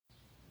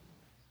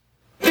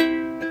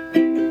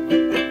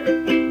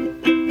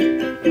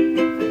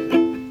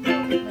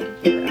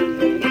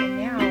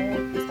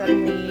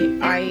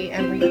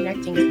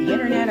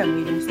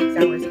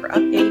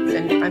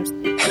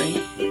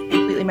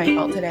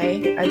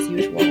as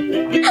usual.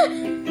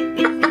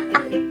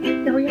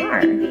 Here we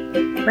are,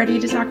 ready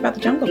to talk about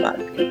The Jungle Book.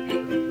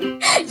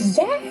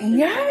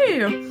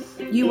 Yay!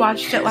 You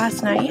watched it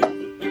last night?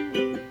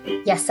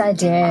 Yes, I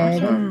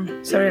did.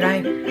 Awesome. So did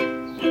I.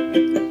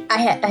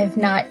 I've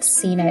not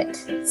seen it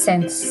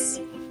since,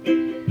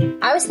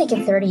 I was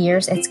thinking 30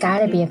 years. It's got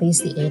to be at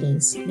least the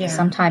 80s. Yeah.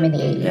 Sometime in the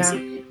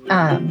 80s.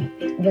 Yeah.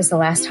 Was the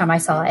last time I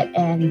saw it.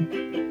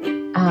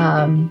 And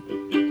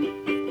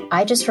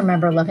I just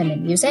remember loving the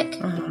music.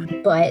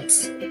 But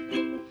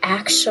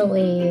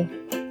actually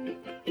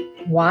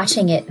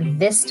watching it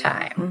this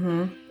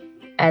time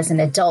as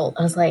an adult,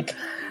 I was like,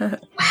 wow.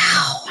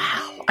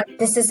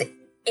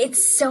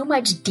 It's so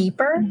much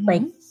deeper.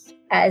 Like,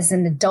 as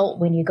an adult,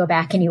 when you go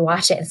back and you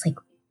watch it, it's like,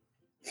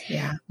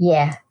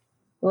 yeah,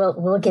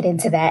 we'll get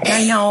into that.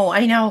 I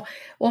know.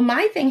 Well,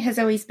 my thing has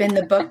always been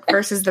the book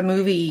versus the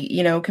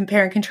movie,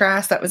 compare and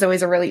contrast. That was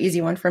always a really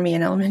easy one for me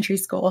in elementary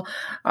school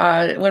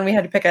when we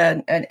had to pick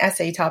an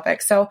essay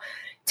topic. So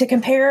to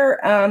compare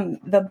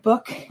the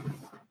book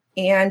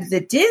and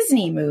the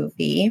Disney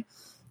movie,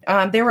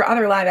 there were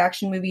other live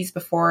action movies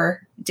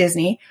before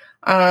Disney.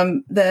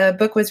 The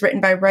book was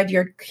written by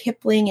Rudyard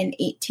Kipling in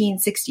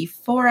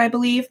 1864, I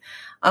believe.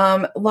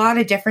 A lot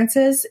of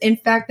differences. In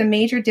fact, the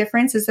major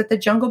difference is that the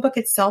Jungle Book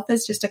itself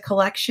is just a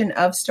collection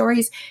of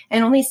stories,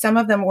 and only some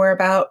of them were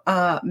about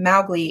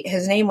Mowgli.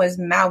 His name was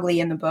Mowgli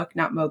in the book,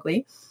 not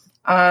Mowgli.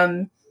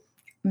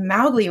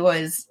 Mowgli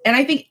was, and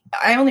I think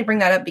I only bring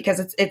that up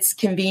because it's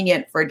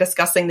convenient for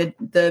discussing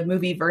the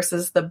movie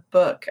versus the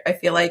book. I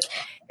feel like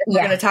if we're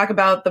going to talk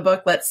about the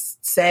book, let's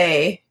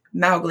say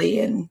Mowgli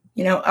and,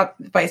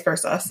 vice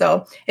versa.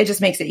 So it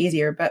just makes it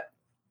easier. But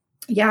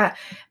yeah,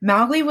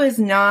 Mowgli was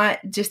not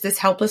just this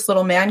helpless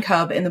little man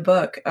cub in the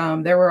book.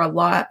 There were a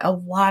lot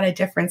of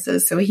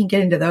differences. So we can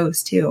get into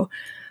those too.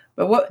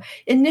 But what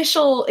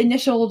initial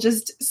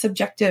just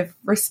subjective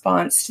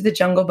response to the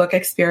Jungle Book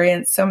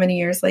experience so many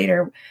years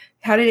later?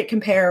 How did it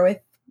compare with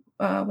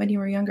when you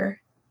were younger?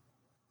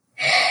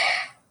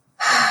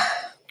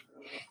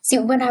 See,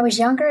 when I was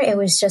younger, it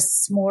was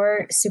just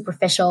more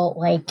superficial.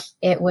 Like,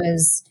 it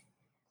was,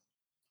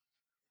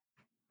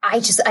 I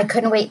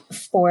couldn't wait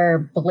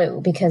for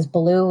Baloo, because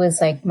Baloo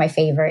was like my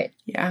favorite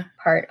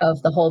part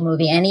of the whole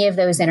movie. Any of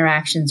those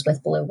interactions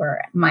with Baloo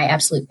were my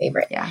absolute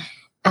favorite. Yeah.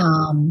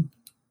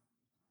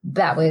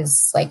 That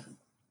was like,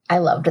 I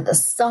loved the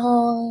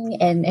song,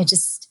 and it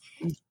just,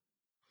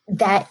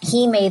 that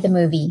he made the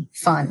movie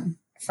fun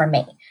for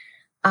me.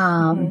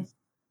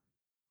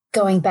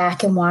 Going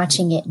back and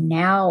watching it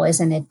now as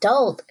an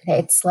adult,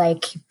 it's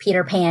like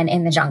Peter Pan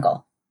in the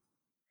jungle.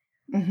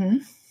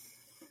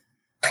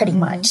 Pretty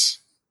much.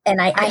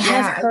 And I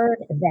have heard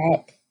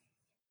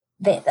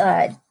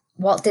that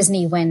Walt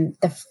Disney, when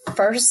the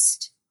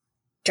first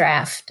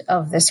draft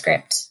of the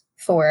script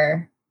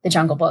for the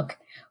Jungle Book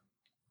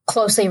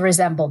closely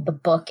resembled the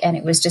book, and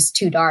it was just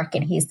too dark,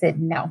 and he said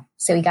no.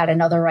 So he got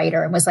another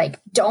writer and was like,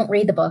 don't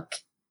read the book.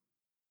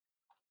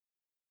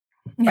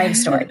 Write a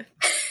story.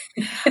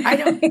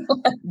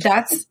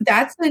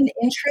 That's an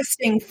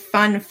interesting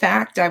fun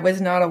fact I was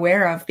not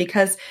aware of,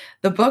 because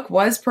the book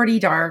was pretty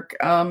dark.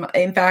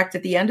 In fact,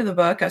 at the end of the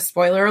book, a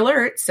spoiler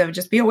alert, so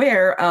just be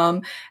aware,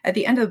 at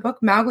the end of the book,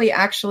 Mowgli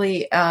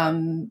actually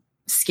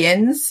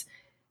skins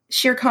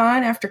Shere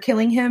Khan after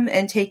killing him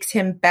and takes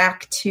him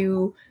back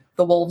to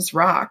the Wolves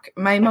Rock.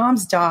 My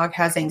mom's dog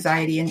has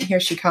anxiety, and here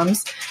she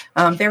comes.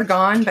 They're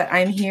gone, but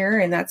I'm here,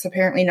 and that's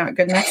apparently not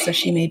good enough, so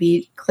she may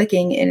be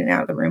clicking in and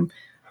out of the room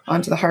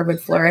onto the hardwood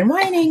floor and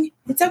whining.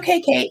 It's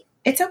okay, Kate.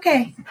 It's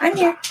okay. I'm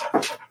here.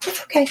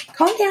 It's okay.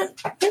 Calm down.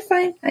 You're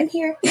fine. I'm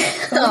here.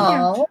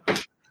 Oh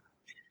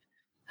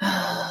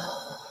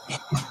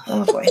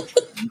boy.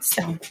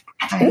 So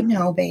I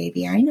know,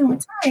 baby. I know,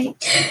 it's all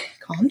right.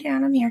 Calm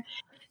down. I'm here.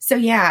 So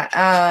yeah,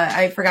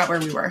 I forgot where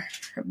we were.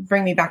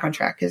 Bring me back on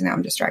track, because now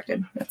I'm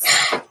distracted.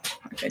 That's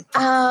not good.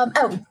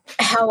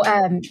 How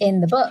in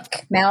the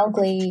book,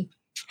 Mowgli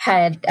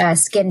had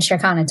skinned Shere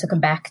Khan and took him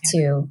back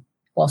to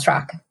Wolf's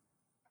Rock.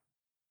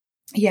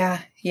 Yeah.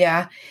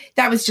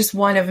 That was just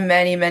one of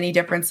many, many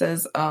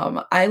differences.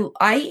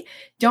 I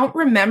don't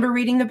remember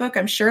reading the book.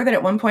 I'm sure that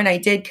at one point I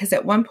did, because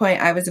at one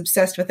point I was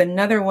obsessed with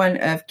another one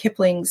of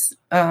Kipling's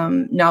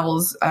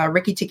novels,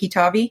 Rikki Tikki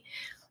Tavi.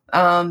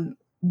 And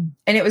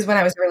it was when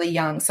I was really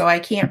young. So I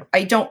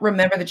don't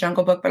remember the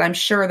Jungle Book, but I'm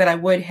sure that I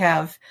would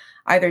have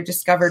either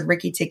discovered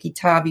Rikki Tikki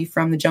Tavi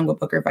from the Jungle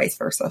Book or vice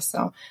versa.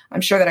 So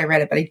I'm sure that I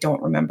read it, but I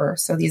don't remember.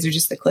 So these are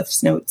just the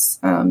Cliff's Notes,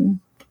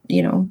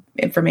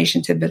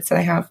 information tidbits that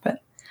I have, but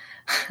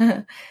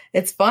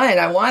it's fun.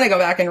 I want to go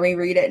back and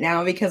reread it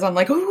now, because I'm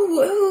like,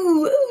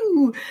 ooh.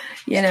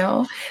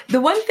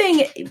 The one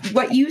thing,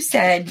 what you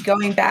said,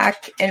 going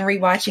back and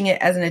rewatching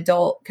it as an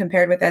adult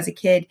compared with as a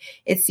kid,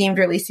 it seemed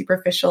really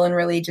superficial and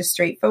really just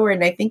straightforward.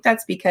 And I think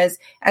that's because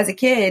as a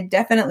kid,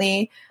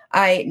 definitely,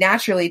 I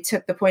naturally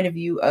took the point of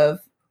view of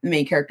the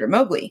main character,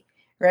 Mowgli,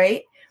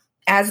 right?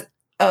 As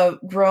a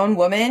grown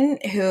woman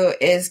who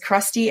is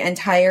crusty and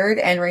tired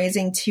and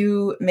raising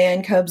two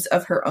man cubs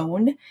of her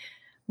own,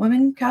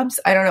 women cubs,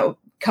 I don't know,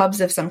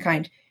 cubs of some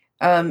kind.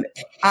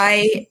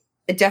 I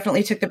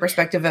definitely took the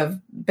perspective of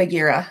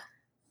Bagheera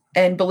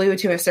and Baloo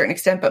to a certain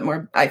extent, but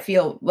more, I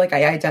feel like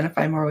I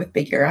identify more with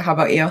Bagheera. How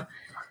about you?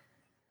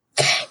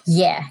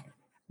 Yeah.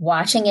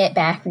 Watching it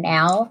back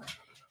now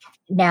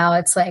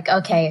it's like,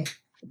 okay,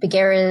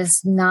 Bagheera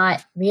is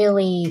not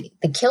really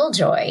the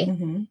killjoy.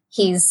 Mm-hmm.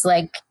 He's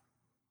like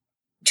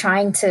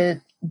trying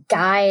to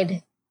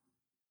guide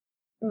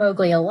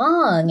Mowgli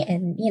along,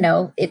 and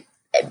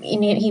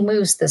he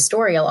moves the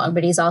story along,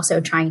 but he's also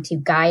trying to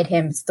guide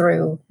him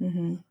through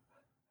mm-hmm.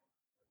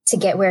 to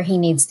get where he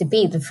needs to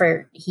be.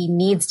 He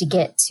needs to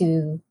get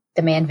to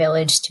the man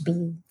village to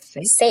be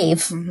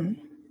safe.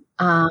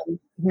 Mm-hmm.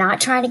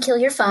 Not trying to kill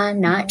your fun,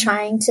 not mm-hmm.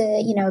 trying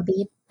to,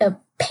 be a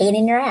pain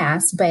in your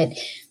ass, but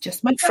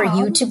just for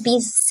you to be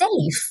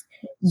safe.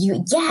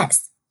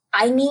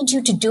 I need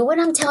you to do what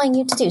I'm telling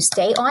you to do.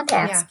 Stay on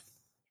task.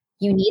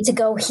 Yeah. You need to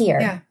go here.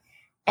 Yeah.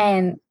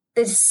 And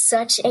this is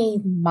such a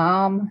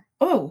mom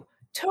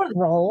totally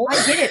role. I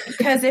get it,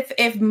 because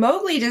if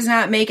Mowgli does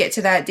not make it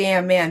to that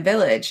damn man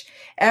village,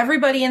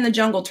 everybody in the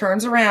jungle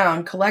turns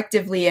around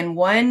collectively in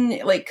one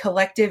like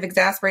collective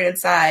exasperated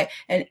sigh,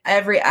 and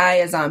every eye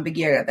is on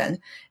Bagheera then.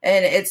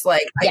 And it's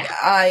like,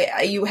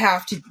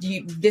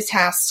 this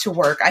has to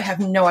work. I have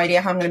no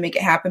idea how I'm going to make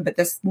it happen, but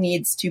this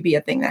needs to be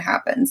a thing that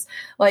happens.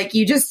 Like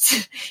you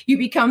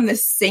become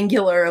this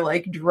singular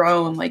like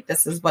drone, like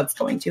this is what's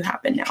going to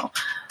happen now.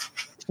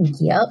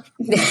 Yep.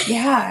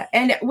 Yeah.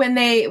 And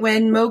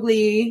when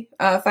Mowgli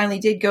finally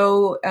did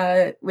go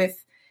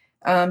with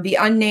the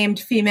unnamed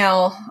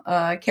female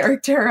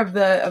character of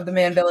the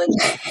man village,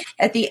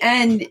 at the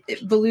end,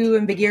 Baloo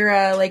and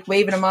Bagheera like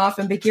waving him off,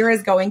 and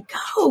Bagheera's going,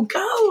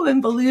 go,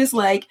 and Baloo's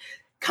like,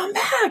 come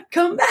back.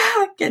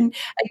 And again,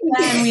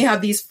 we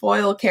have these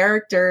foil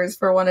characters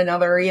for one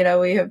another. We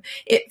have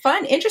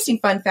interesting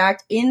fun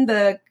fact in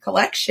the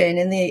collection,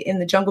 in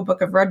the Jungle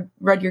Book of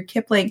Rudyard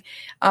Kipling,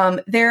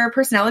 their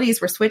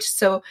personalities were switched.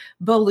 So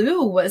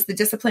Baloo was the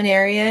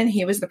disciplinarian.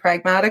 He was the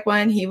pragmatic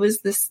one. He was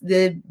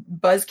the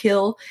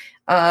buzzkill.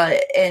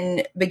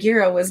 And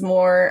Bagheera was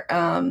more,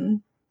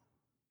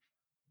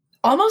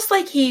 almost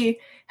like he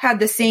had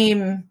the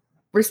same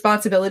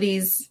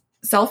responsibilities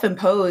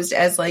self-imposed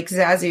as like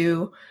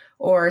Zazu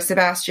or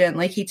Sebastian.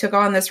 Like he took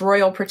on this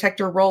royal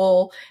protector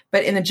role,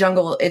 but in the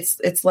jungle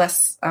it's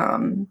less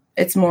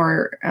it's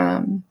more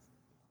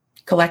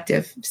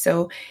collective.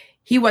 So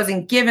he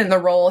wasn't given the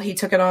role, he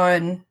took it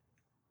on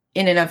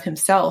in and of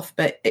himself,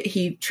 but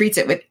he treats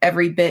it with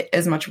every bit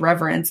as much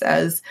reverence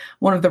as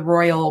one of the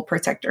royal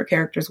protector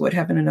characters would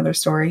have in another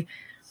story.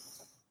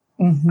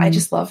 Mm-hmm. I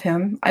just love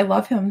him. I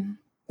love him.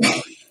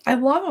 I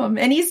love him.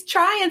 And he's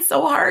trying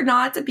so hard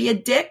not to be a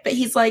dick, but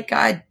he's like,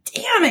 God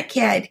damn it,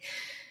 kid.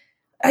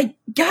 I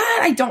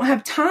don't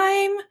have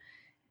time.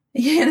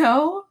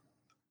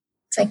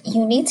 It's like,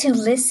 you need to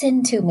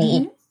listen to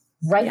me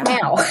right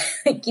now.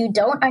 Like, you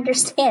don't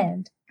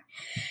understand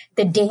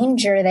the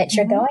danger that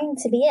you're going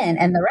to be in,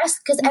 and the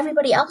rest, because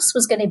everybody else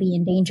was going to be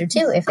in danger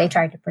too if they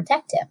tried to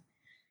protect him.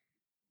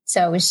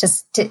 So it's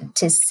just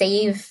to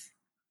save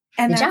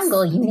the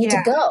jungle, you need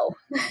to go.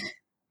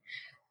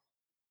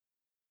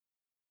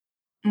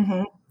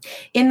 Mm-hmm.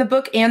 In the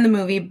book and the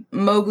movie,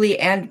 Mowgli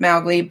and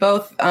Mowgli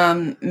both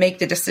make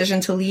the decision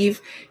to leave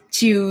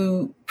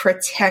to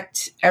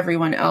protect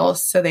everyone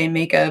else. So they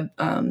make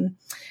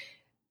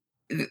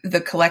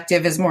the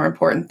collective is more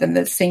important than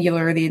the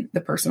singular,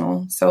 the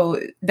personal.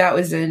 So that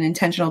was an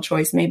intentional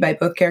choice made by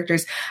both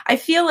characters. I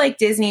feel like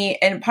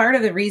Disney, and part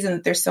of the reason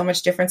that there's so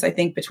much difference, I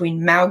think,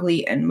 between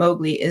Mowgli and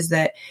Mowgli is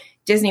that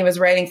Disney was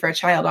writing for a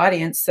child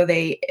audience. So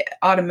they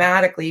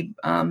automatically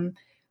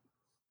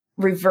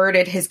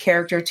reverted his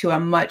character to a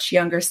much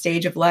younger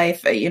stage of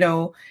life.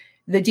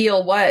 The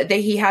deal was that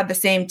he had the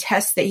same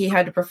tests that he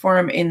had to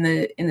perform in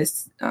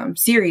this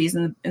series,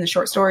 in the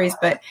short stories,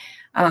 but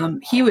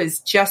he was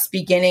just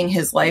beginning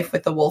his life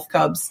with the wolf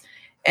cubs.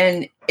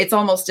 And it's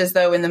almost as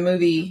though in the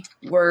movie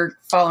we're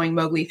following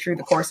Mowgli through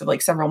the course of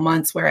like several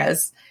months,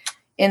 whereas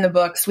in the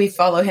books we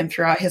follow him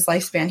throughout his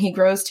lifespan. He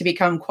grows to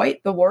become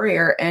quite the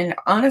warrior. And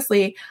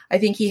honestly, I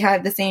think he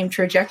had the same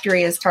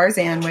trajectory as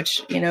Tarzan,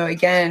 which,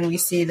 again, we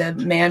see the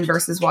man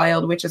versus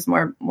wild, which is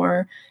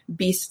more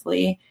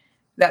beastly.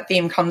 That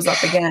theme comes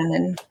up again,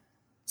 and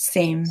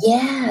same.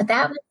 Yeah,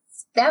 that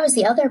was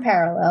the other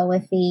parallel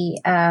with the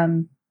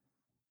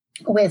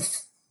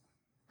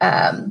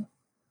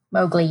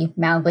Mowgli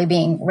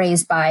being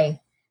raised by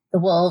the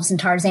wolves and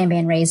Tarzan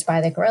being raised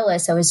by the gorilla.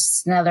 So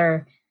it's just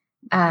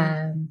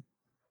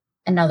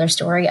another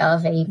story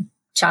of a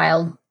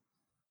child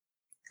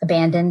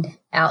abandoned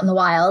out in the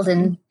wild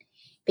and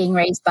being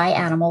raised by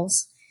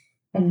animals.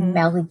 And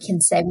Mowgli can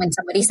say, when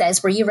somebody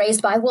says, "Were you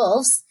raised by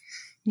wolves?"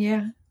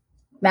 Yeah.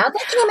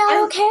 Mowgli came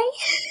out okay.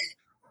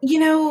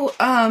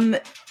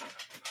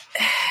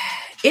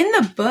 In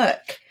the book,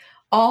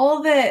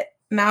 all that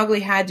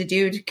Mowgli had to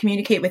do to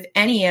communicate with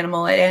any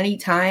animal at any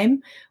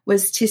time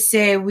was to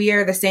say, "We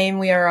are the same,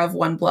 we are of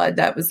one blood."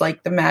 That was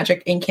like the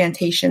magic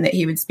incantation that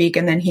he would speak,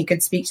 and then he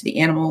could speak to the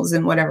animals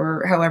and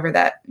however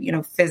that,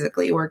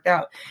 physically worked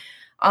out.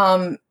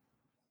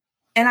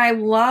 And I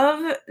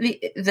love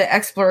the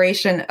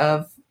exploration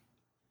of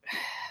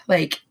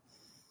like,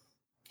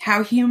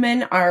 how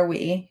human are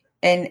we,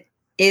 and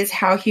is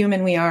how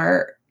human we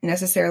are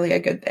necessarily a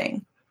good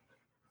thing?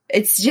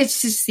 It just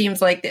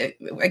seems like,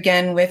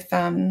 again, with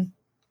the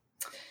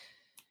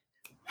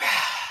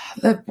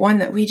one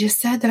that we just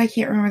said that I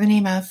can't remember the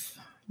name of,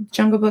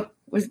 Jungle Book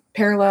was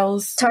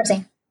parallels.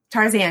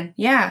 Tarzan.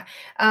 Yeah.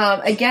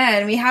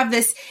 Again, we have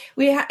this,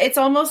 it's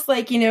almost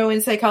like,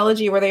 in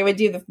psychology where they would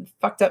do the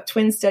fucked up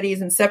twin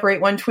studies and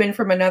separate one twin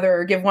from another,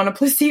 or give one a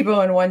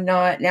placebo and one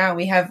not. Now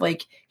we have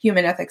like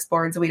human ethics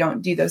boards. We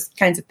don't do those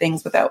kinds of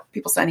things without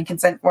people signing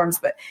consent forms.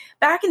 But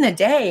back in the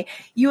day,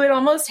 you would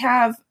almost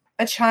have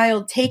a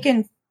child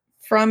taken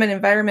from an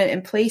environment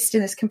and placed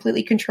in this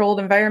completely controlled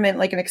environment,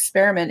 like an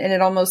experiment. And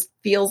it almost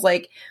feels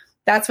like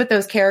that's what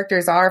those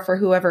characters are for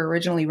whoever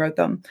originally wrote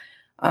them.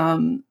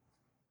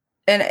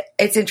 And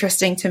it's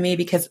interesting to me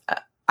because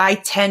I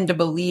tend to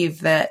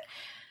believe that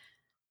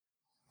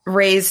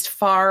raised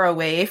far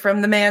away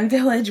from the man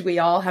village, we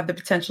all have the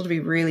potential to be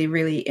really,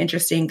 really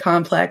interesting,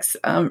 complex,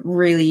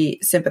 really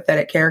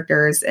sympathetic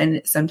characters.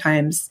 And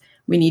sometimes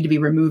we need to be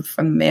removed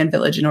from the man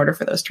village in order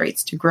for those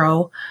traits to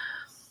grow.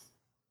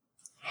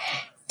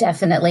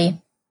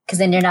 Definitely. Because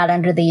then you're not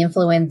under the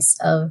influence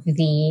of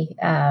the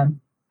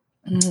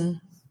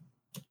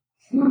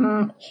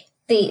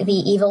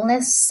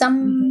evilness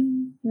some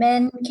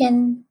men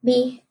can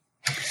be.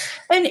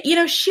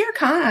 And Shere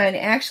Khan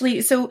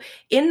actually, so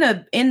in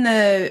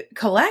the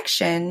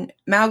collection,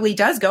 Mowgli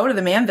does go to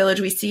the man village.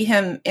 We see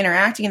him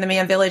interacting in the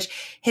man village.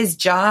 His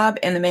job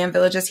in the man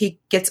village as he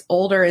gets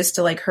older is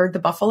to like herd the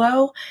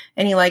buffalo,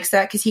 and he likes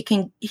that because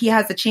he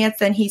has the chance.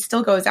 Then he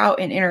still goes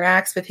out and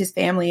interacts with his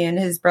family and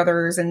his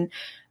brothers and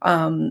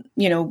all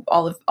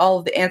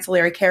of the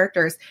ancillary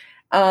characters.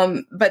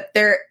 But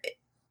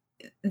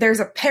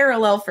there's a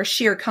parallel for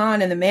Shere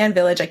Khan in the man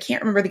village. I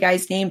can't remember the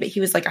guy's name, but he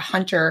was like a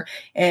hunter,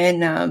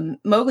 and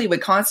Mowgli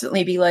would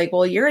constantly be like,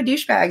 well, you're a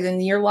douchebag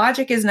and your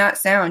logic is not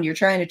sound. You're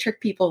trying to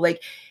trick people.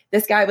 Like,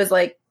 this guy was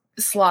like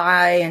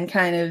sly and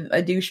kind of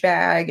a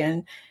douchebag,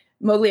 and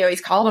Mowgli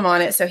always called him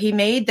on it. So he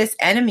made this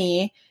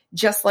enemy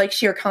just like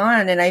Shere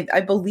Khan. And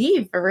I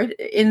believe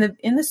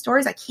in the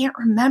stories, I can't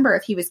remember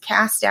if he was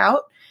cast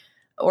out,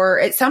 or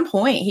at some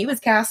point he was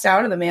cast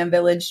out of the man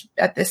village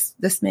at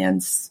this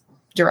man's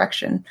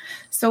direction.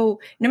 So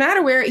no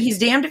matter where, he's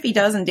damned if he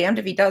does and damned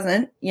if he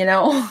doesn't,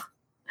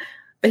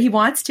 but he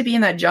wants to be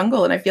in that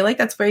jungle. And I feel like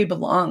that's where he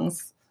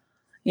belongs,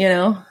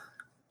 And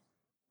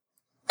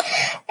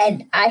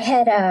I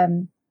had,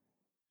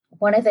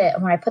 when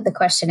I put the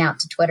question out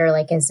to Twitter,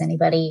 like, does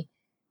anybody,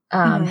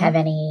 have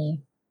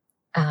any,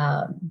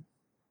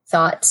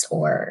 thoughts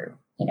or,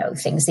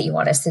 things that you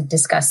want us to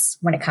discuss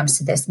when it comes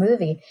to this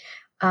movie?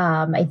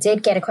 I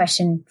did get a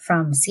question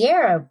from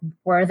Sierra.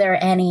 Were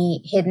there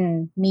any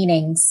hidden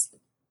meanings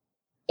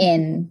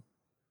in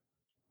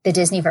the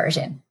Disney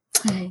version?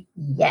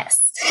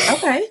 Yes.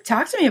 Okay.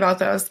 Talk to me about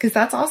those, because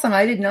that's awesome.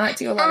 I did not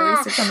do a lot of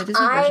research on the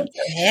Disney version.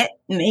 So hit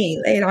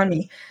me. Lay it on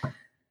me.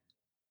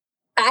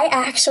 I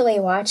actually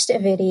watched a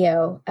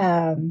video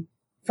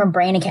from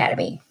Brain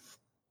Academy,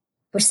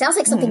 which sounds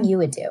like something you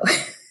would do.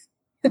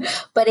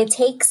 But it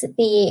takes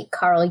the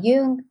Carl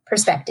Jung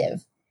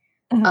perspective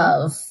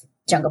of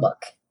Jungle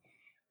Book.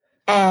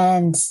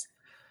 And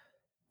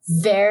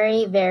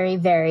very, very,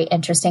 very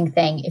interesting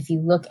thing if you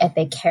look at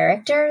the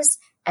characters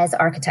as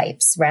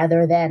archetypes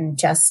rather than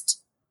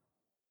just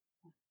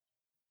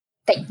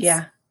things.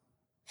 Yeah.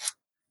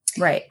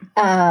 Right.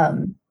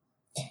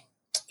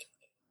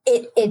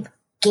 It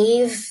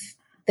gave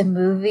the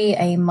movie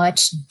a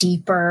much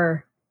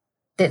deeper,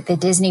 the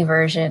Disney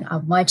version, a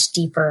much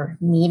deeper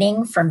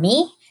meaning for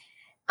me.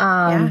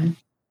 I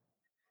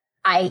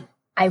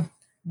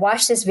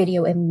watched this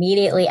video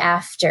immediately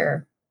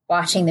after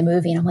watching the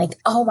movie, and I'm like,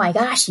 oh my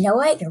gosh, you know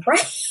what? You're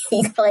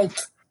right. Like,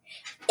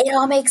 it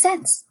all makes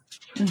sense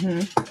as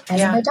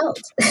an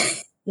adult.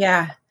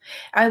 Yeah.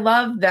 I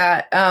love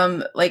that.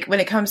 Like, when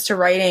it comes to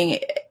writing,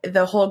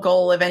 the whole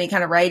goal of any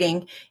kind of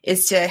writing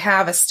is to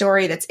have a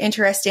story that's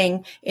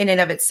interesting in and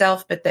of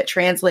itself, but that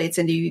translates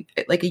into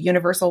like a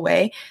universal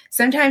way.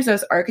 Sometimes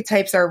those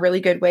archetypes are a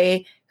really good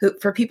way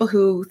for people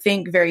who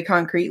think very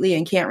concretely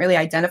and can't really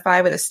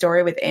identify with a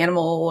story with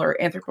animal or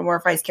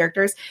anthropomorphized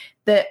characters.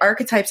 The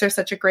archetypes are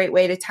such a great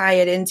way to tie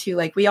it into,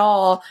 like, we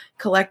all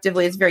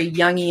collectively, it's very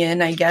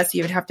Jungian, I guess.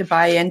 You would have to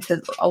buy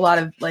into a lot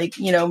of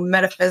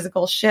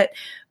metaphysical shit,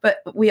 but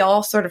we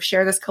all sort of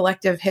share this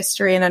collective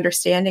history and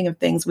understanding of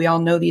things. We all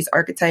know these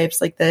archetypes,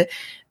 like the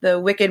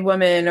wicked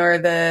woman or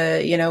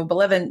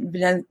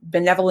the,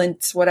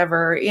 benevolent,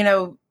 whatever,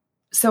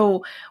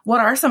 So what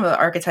are some of the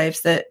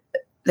archetypes that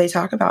they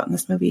talk about in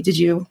this movie? Did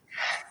you?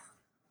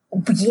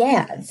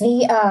 Yeah.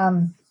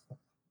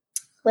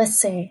 Let's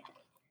see.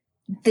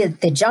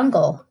 The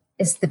jungle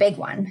is the big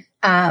one,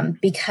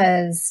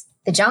 because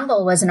the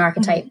jungle was an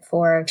archetype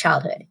for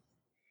childhood,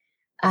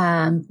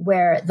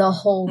 where the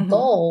whole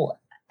goal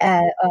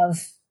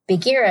of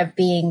Bagheera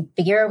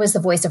was the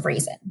voice of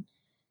reason.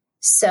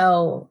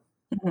 So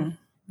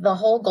the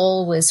whole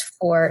goal was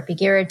for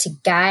Bagheera to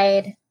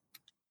guide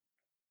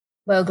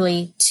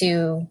Mowgli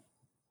to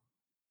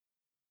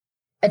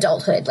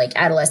adulthood, like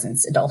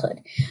adolescence, adulthood.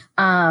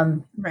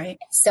 Right.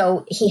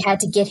 So he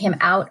had to get him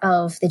out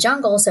of the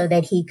jungle so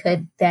that he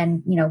could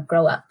then,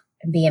 grow up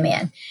and be a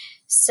man.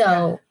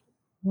 So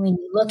when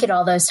you look at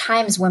all those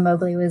times when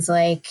Mowgli was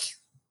like,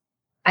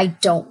 I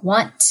don't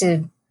want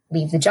to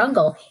leave the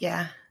jungle.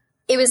 Yeah.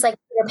 It was like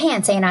Peter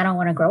Pan saying, I don't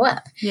want to grow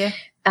up. Yeah.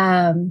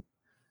 We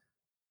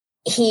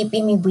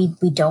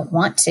don't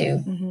want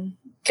to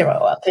grow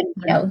up.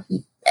 And,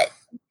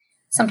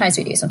 sometimes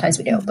we do, sometimes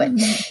we don't. But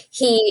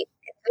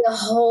the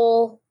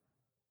whole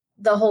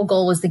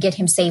goal was to get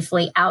him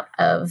safely out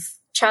of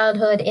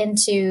childhood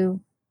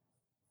into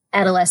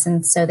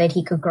adolescence so that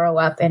he could grow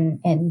up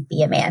and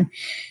be a man.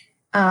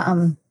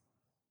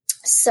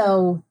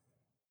 So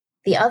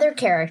the other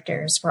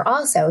characters were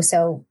also,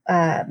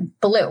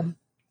 Baloo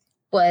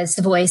was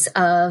the voice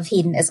of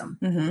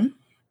hedonism.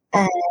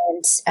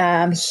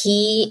 And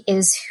he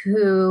is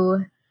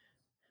who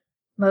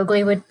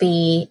Mowgli would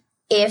be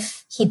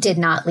if he did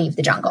not leave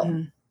the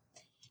jungle.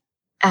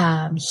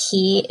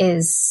 He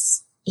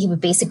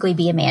would basically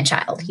be a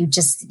man-child. He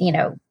just,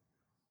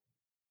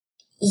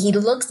 he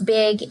looks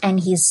big and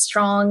he's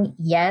strong.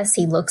 Yes,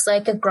 he looks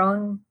like a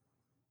grown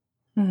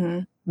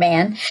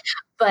man,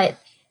 but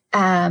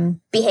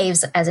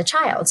behaves as a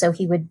child. So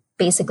he would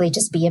basically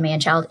just be a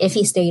man-child if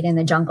he stayed in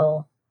the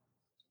jungle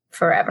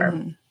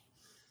forever.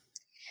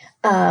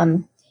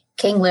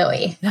 King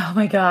Louie. Oh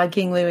my God,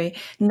 King Louie.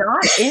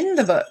 Not in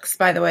the books,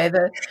 by the way.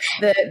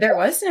 There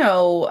was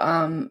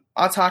no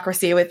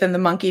autocracy within the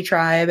monkey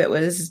tribe. It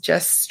was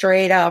just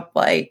straight up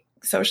like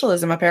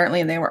socialism,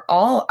 apparently, and they were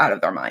all out of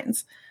their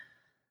minds.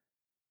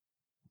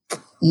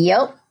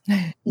 Yep.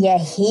 Yeah,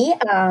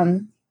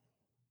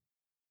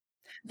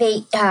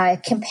 they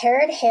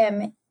compared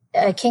him,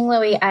 King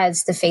Louie,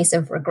 as the face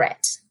of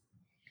regret.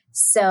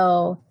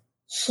 So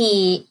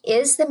he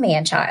is the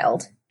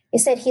man-child. He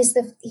said he's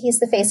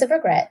the face of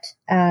regret,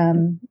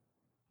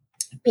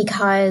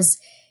 because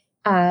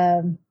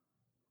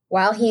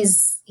while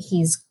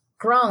he's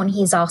grown,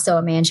 he's also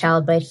a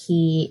man-child, but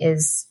he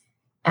is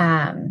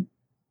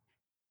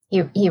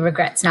he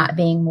regrets not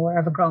being more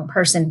of a grown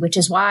person, which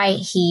is why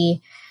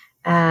he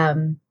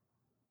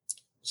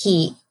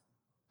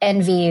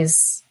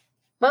envies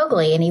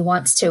Mowgli, and he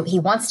wants to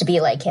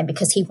be like him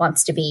because he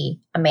wants to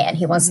be a man.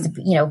 He wants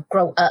to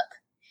grow up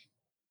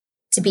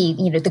to be,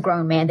 the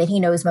grown man that he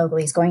knows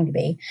Mowgli is going to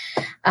be.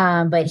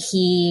 But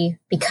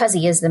because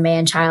he is the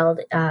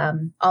man-child,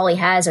 all he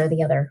has are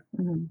the other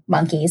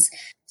monkeys.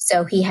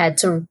 So he had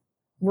to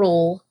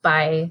rule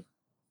by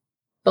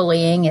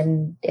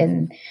bullying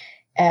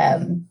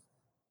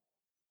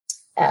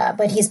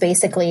but he's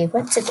basically,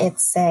 what did it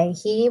say?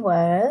 He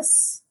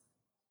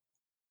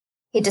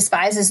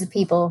despises the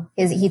people.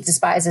 He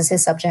despises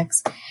his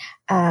subjects.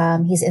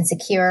 He's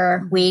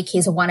insecure, weak.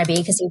 He's a wannabe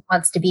because he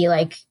wants to be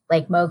like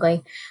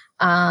Mowgli.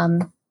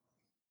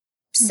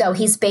 So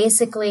he's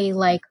basically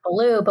like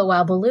Baloo, but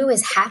while Baloo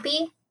is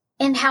happy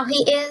in how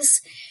he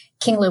is,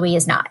 King Louie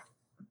is not.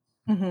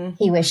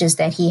 He wishes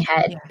that he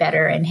had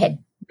better and had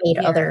made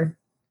other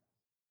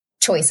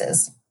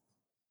choices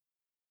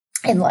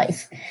in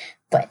life.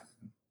 But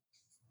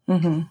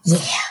and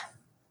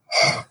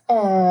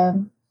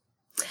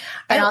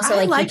also,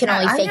 I like you can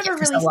that. only I fake never it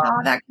for really so long.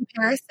 saw that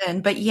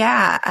comparison, but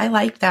yeah, I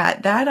like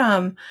that.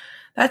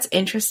 That's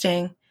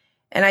interesting.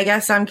 And I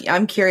guess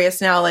I'm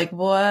curious now, like,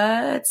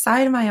 what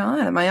side am I on?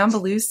 Am I on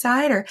Baloo's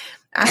side or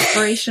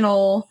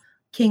aspirational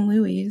King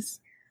Louie's?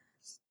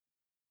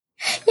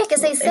 Yeah,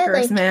 because they said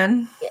Icarus,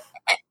 man,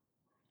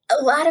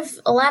 a lot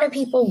of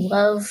people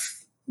love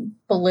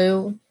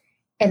Baloo,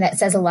 and that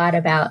says a lot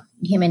about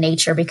human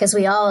nature because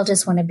we all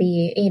just want to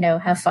be,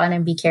 have fun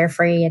and be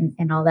carefree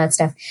and all that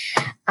stuff.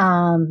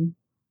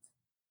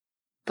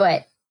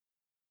 But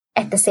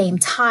at the same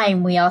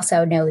time, we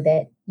also know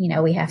that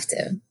we have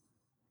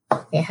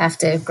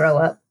to grow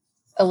up.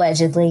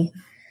 Allegedly,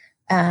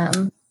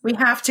 we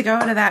have to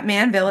go to that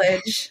man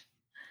village.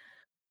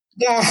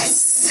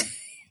 Yes.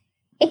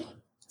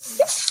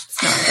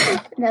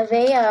 Now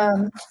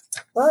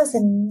what was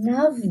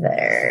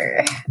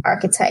another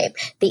archetype?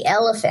 The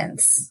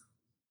elephants.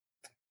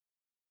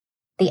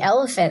 The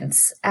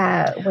elephants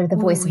were the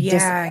voice of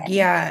discipline.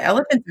 Yeah,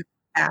 elephants are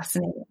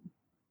fascinating.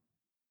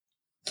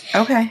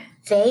 Okay.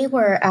 They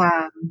were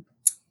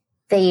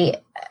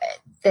the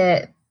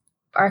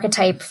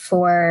archetype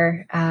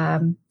for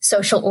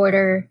social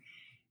order,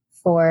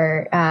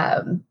 for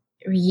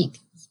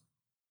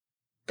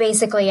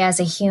basically as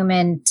a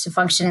human to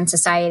function in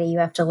society, you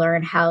have to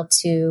learn how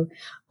to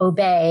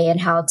obey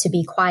and how to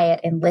be quiet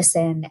and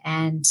listen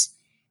and,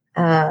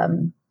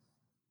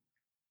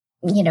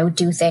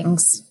 do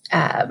things,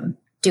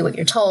 do what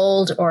you're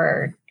told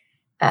or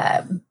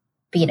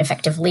be an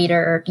effective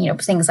leader,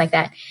 things like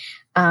that.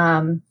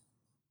 But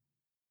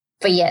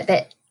yeah,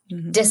 that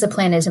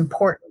discipline is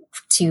important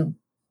to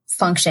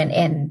function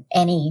in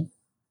any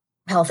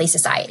healthy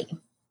society.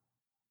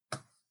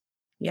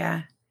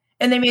 Yeah.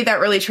 And they made that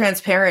really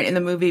transparent in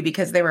the movie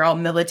because they were all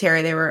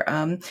military. They were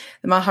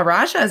the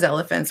Maharaja's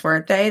elephants,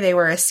 weren't they? They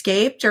were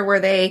escaped, or were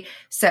they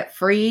set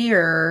free,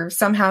 or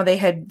somehow they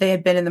had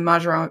been in the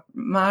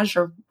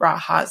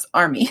Maharaja's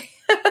army.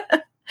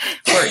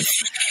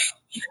 Words.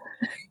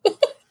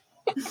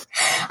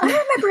 I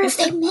don't remember if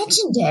they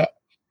mentioned it.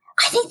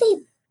 I think they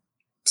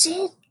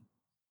did.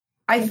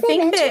 I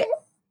think that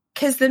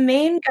because the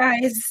main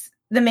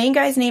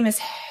guy's name is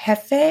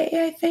Hefe,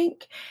 I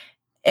think.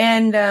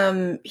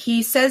 And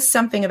he says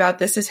something about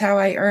this is how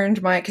I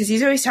earned my, because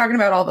he's always talking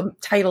about all the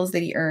titles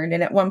that he earned.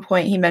 And at one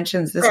point he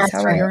mentions this is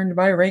how I earned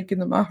my rank in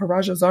the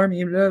Maharaja's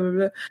army, blah, blah,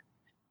 blah.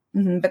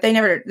 Mm-hmm. But they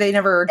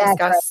never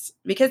discussed,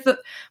 because the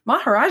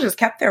Maharajas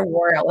kept their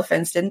war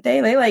elephants, didn't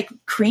they? They like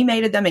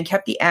cremated them and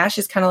kept the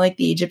ashes, kind of like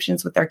the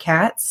Egyptians with their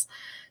cats.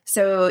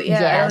 So I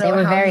don't know, they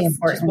were very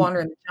important. Just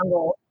wandering the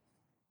jungle.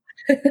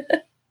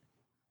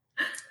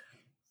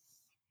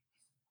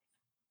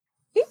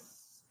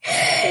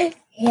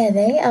 Yeah,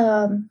 they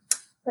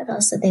what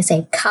else did they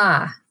say?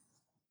 Ka,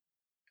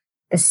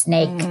 the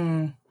snake.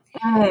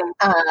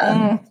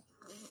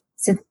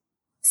 So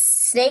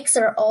snakes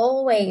are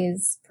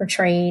always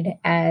portrayed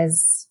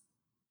as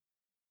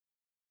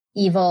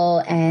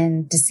evil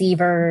and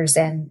deceivers,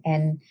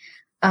 and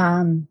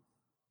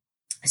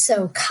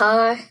so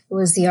Ka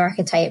was the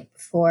archetype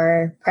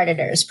for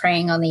predators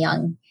preying on the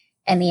young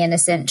and the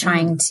innocent,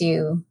 trying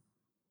to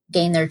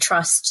gain their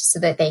trust so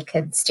that they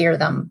could steer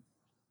them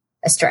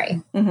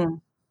astray. Mm-hmm.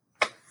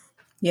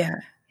 Yeah.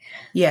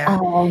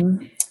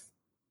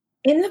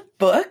 In the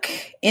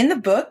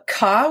book,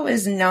 Ka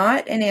was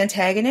not an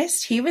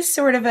antagonist. He was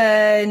sort of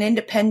an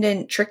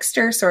independent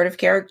trickster sort of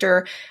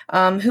character,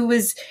 who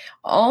was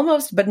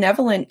almost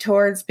benevolent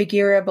towards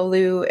Bagheera,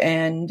 Baloo,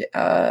 and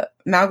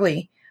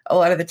Mowgli a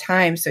lot of the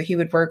time. So he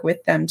would work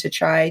with them to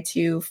try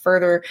to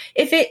further,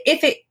 if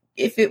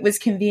it was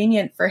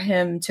convenient for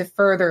him to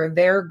further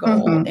their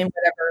goal in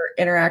whatever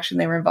interaction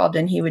they were involved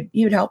in, he would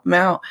help them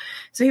out.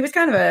 So he was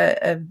kind of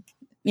a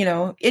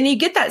and you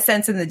get that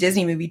sense in the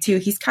Disney movie too.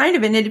 He's kind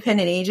of an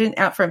independent agent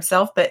out for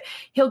himself, but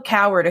he'll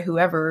cower to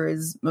whoever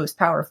is most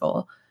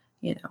powerful,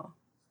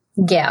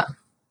 Yeah.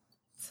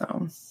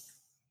 So it's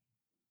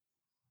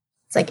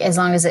like, as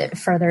long as it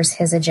furthers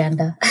his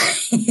agenda,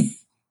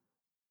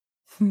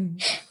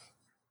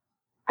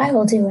 I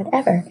will do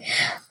whatever.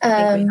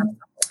 Let's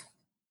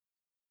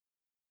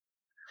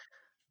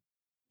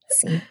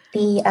see.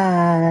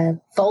 The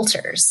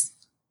vultures.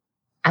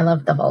 I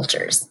love the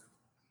vultures.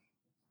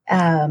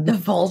 The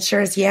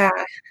vultures, yeah.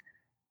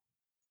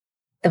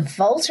 The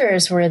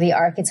vultures were the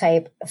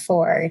archetype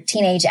for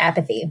teenage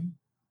apathy.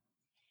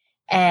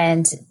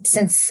 And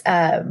since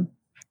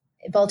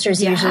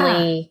vultures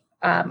usually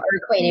are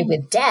equated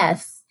with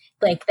death,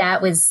 like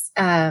that was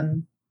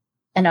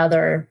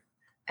another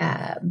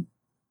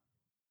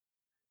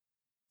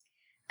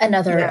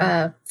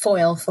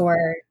foil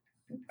for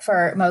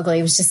Mowgli.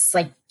 It was just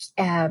like,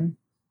 growing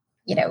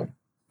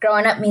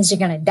up means you're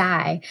going to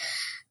die.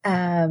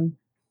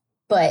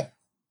 But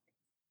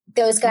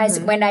those guys,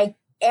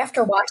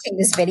 after watching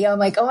this video, I'm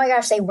like, oh my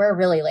gosh, they were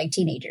really like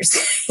teenagers.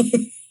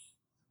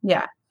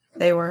 Yeah,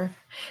 they were.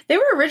 They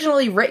were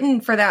originally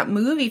written for that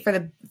movie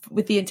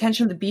with the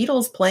intention of the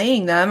Beatles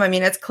playing them. I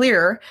mean, it's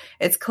clear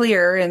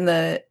in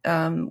the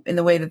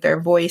way that they're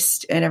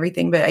voiced and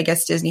everything. But I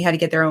guess Disney had to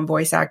get their own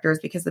voice actors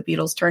because the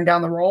Beatles turned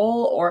down the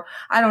role, or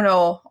I don't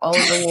know all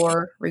of the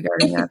lore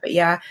regarding that. But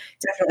yeah,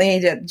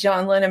 definitely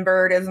John Lennon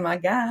Bird is my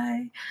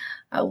guy.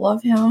 I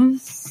love him.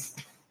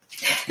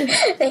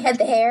 They had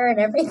the hair and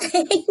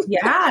everything.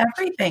 Yeah,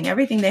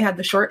 everything. They had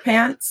the short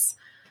pants,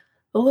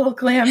 the little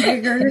clam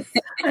diggers.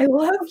 I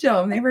loved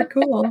them. They were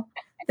cool.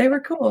 They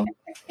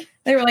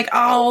were like,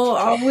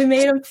 oh, we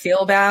made them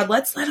feel bad.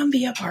 Let's let them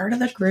be a part of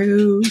the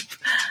group.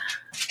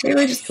 They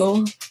were just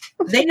cool.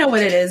 They know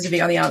what it is to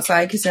be on the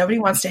outside, because nobody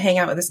wants to hang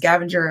out with a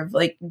scavenger of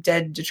like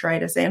dead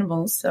detritus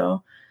animals.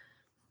 So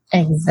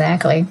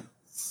exactly.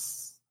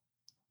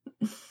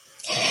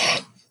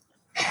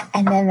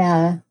 And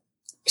then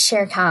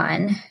Shere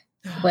Khan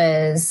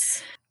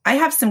was... I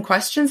have some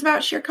questions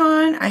about Shere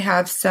Khan. I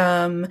have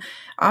some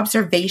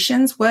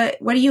observations. What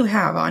do you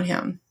have on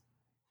him?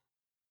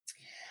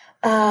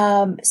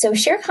 So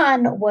Shere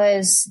Khan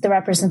was the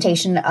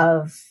representation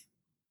of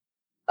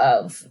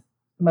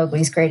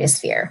Mowgli's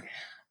greatest fear.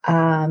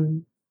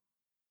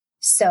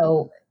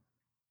 So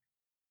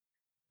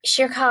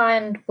Shere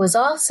Khan was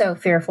also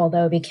fearful,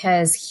 though,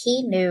 because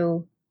he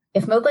knew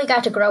if Mowgli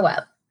got to grow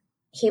up,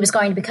 he was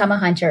going to become a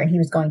hunter and he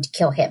was going to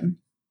kill him.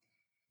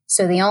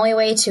 So the only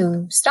way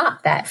to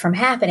stop that from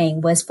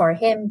happening was for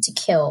him to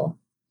kill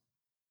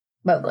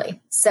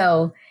Mowgli.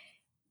 So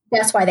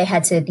that's why they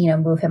had to,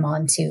 move him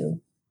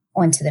onto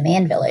the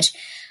man village.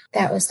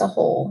 That was the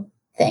whole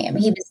thing. I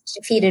mean, he was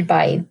defeated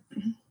by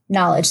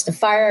knowledge. The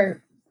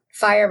fire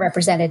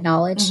represented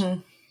knowledge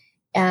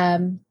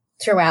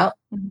throughout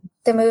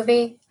the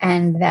movie,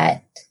 and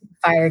that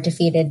fire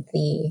defeated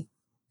the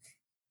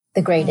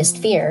greatest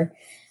fear.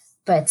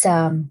 But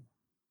it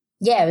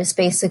was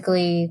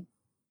basically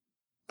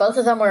both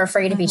of them were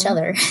afraid of each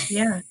other.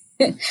 Yeah.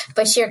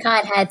 But Shere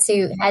Khan had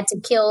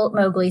to kill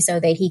Mowgli so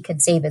that he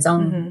could save his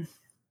own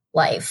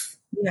life.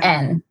 Yeah.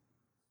 And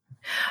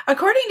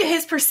according to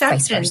his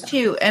perception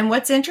too. And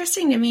what's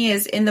interesting to me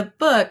is in the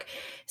book,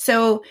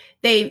 so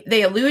they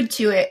allude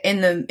to it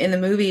in the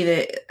movie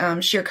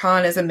that Shere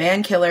Khan is a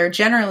man killer.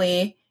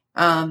 Generally,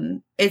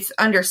 it's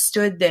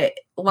understood that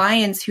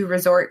lions who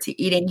resort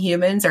to eating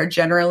humans are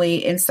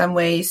generally in some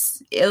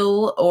ways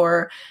ill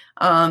or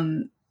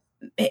at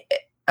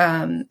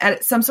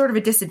some sort of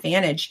a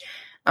disadvantage.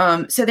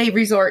 So they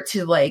resort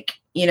to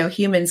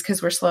humans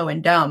because we're slow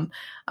and dumb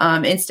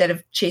instead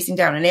of chasing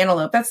down an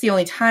antelope. That's the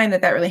only time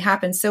that really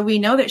happens. So we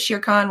know that Shere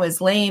Khan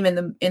was lame in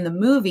the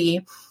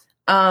movie.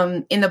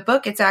 In the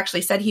book, it's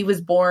actually said he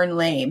was born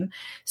lame.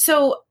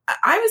 So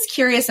I was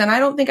curious, and I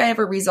don't think I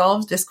ever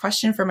resolved this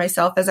question for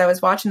myself as I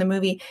was watching the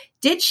movie.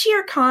 Did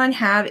Shere Khan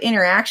have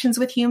interactions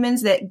with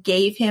humans that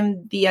gave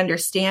him the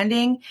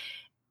understanding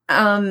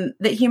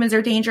that humans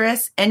are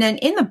dangerous? And then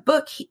in the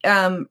book,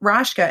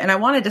 Rashka, and I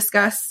want to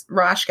discuss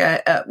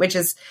Rashka, which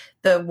is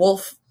the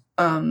wolf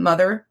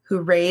mother who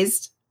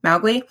raised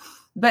Mowgli,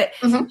 but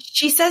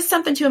she says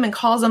something to him and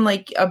calls him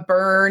like a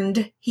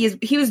burned.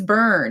 He was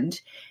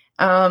burned.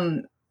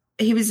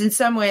 He was in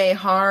some way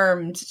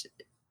harmed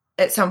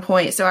at some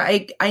point. So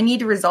I need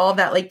to resolve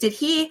that. Like, did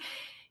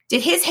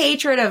his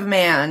hatred of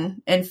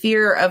man and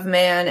fear of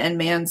man and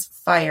man's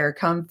fire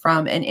come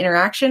from an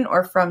interaction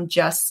or from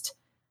just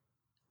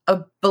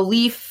a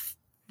belief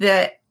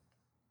that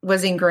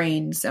was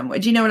ingrained somewhere?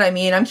 Do you know what I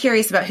mean? I'm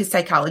curious about his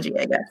psychology,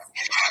 I guess,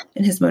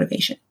 and his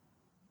motivation.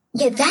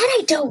 Yeah, that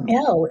I don't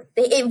know.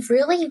 It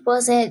really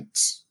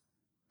wasn't,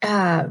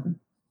 I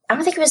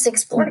don't think it was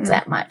explored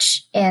that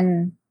much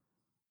in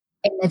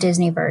the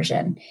Disney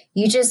version.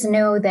 You just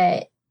know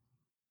that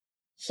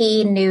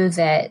he knew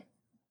that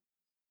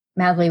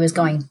Mowgli was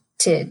going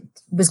to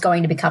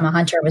become a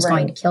hunter, was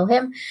going to kill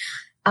him.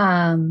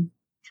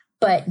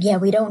 But yeah,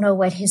 we don't know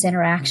what his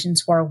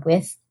interactions were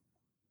with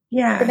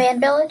the Man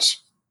Village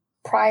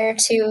prior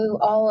to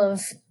all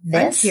of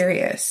this.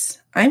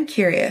 I'm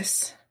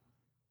curious.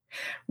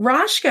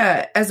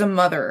 Rashka as a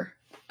mother,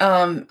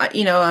 I'm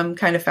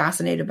kind of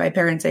fascinated by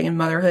parenting and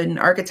motherhood and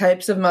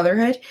archetypes of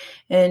motherhood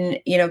and,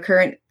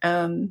 current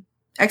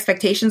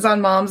expectations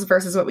on moms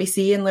versus what we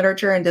see in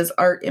literature. And does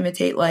art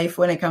imitate life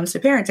when it comes to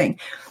parenting?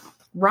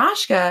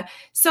 Rashka.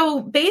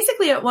 So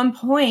basically at one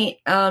point,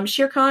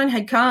 Shere Khan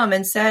had come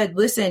and said,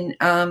 listen,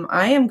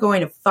 I am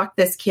going to fuck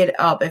this kid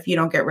up if you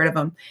don't get rid of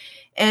him.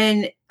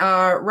 And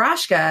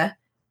Rashka,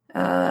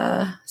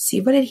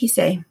 what did he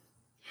say?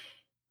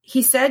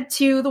 He said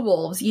to the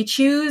wolves, ye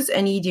choose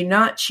and ye do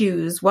not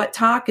choose. What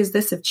talk is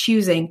this of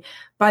choosing?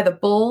 By the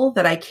bull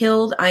that I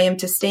killed, I am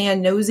to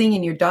stand nosing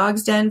in your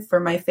dog's den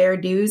for my fair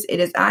dues. It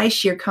is I,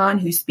 Shere Khan,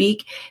 who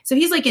speak. So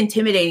he's like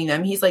intimidating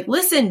them. He's like,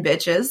 listen,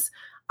 bitches,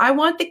 I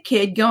want the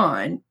kid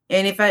gone.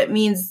 And if it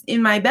means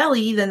in my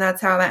belly, then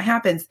that's how that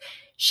happens.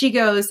 She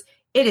goes,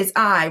 it is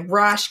I,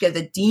 Rashka,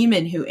 the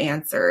demon, who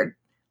answered.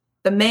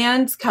 The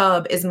man's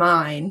cub is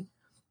mine.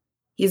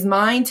 He is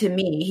mine to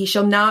me. He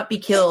shall not be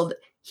killed.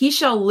 He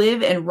shall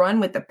live and run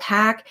with the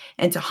pack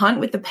and to hunt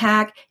with the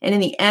pack. And in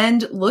the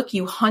end, look,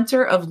 you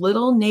hunter of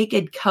little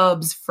naked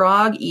cubs,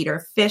 frog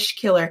eater, fish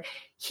killer,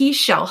 he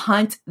shall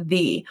hunt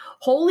thee.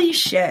 Holy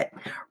shit.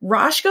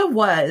 Rashka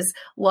was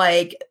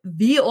like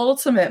the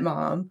ultimate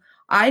mom.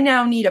 I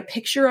now need a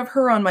picture of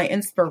her on my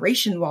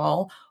inspiration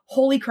wall.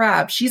 Holy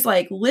crap. She's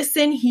like,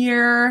 listen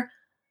here,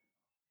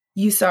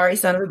 you sorry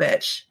son of a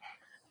bitch.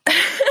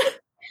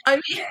 I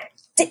mean...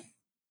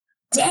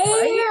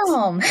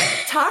 Damn.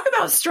 Right? Talk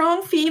about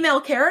strong female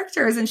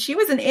characters. And she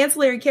was an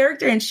ancillary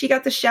character and she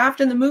got the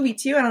shaft in the movie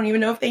too. I don't even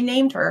know if they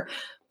named her,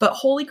 but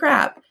holy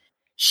crap.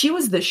 She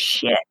was the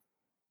shit.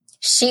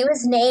 She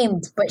was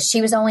named, but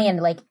she was only in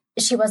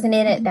she wasn't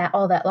in it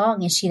all that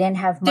long and she didn't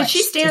have much. Did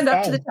she stand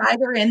up to the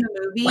tiger in the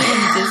movie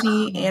in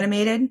Disney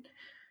animated?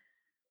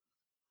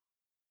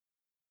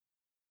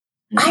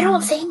 No. I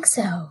don't think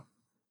so.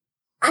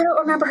 I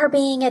don't remember her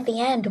being at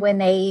the end when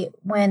they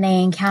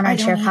encountered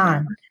Shere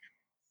Khan.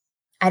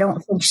 I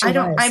don't think she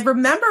was. I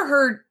remember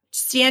her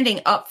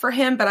standing up for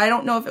him, but I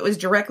don't know if it was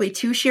directly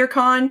to Shere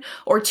Khan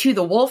or to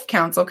the Wolf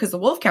Council, because the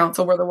Wolf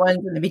Council were the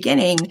ones in the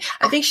beginning.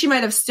 I think she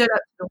might have stood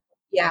up.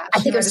 I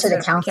think it was to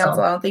the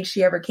council. I don't think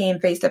she ever came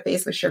face to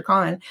face with Shere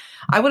Khan.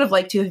 I would have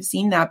liked to have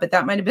seen that, but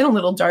that might have been a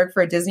little dark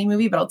for a Disney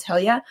movie. But I'll tell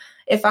you,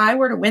 if I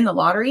were to win the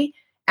lottery,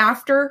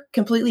 after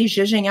completely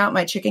zhuzhing out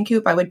my chicken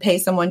coop, I would pay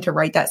someone to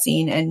write that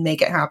scene and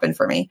make it happen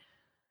for me.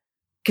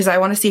 Because I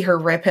want to see her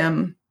rip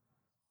him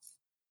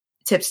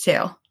Tip's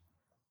tail.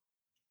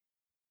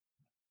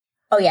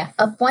 Oh yeah,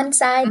 up one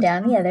side,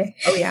 down the other.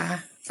 Oh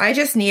yeah, I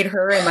just need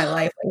her in my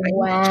life.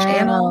 Like, I need to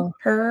channel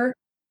her.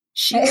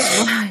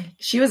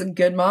 She was a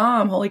good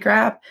mom. Holy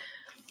crap!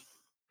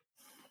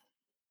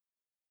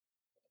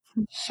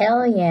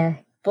 Hell yeah,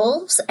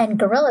 wolves and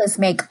gorillas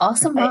make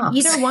awesome moms.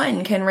 Either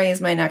one can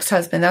raise my next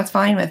husband. That's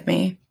fine with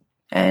me,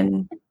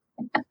 and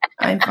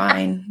I'm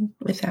fine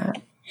with that.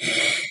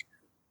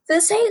 So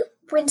say,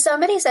 when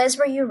somebody says,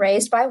 were you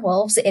raised by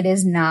wolves, it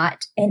is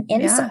not an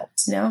insult.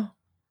 Yeah, no.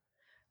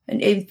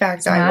 And in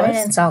fact, Not an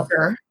insult.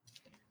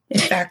 In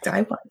fact,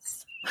 I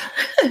was.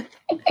 And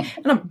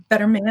I'm a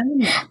better man than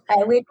you.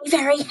 I would be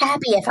very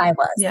happy if I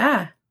was.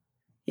 Yeah.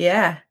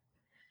 Yeah.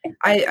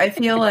 I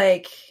feel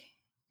like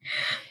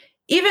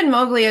even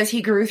Mowgli, as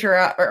he grew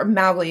throughout, or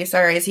Mowgli,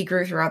 sorry, as he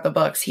grew throughout the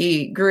books,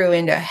 he grew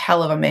into a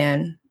hell of a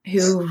man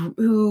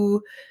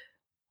who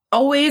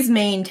always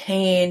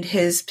maintained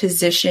his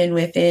position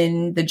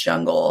within the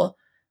jungle.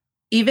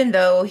 Even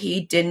though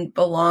he didn't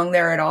belong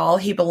there at all,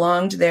 he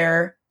belonged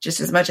there just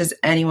as much as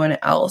anyone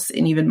else,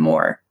 and even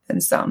more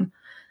than some.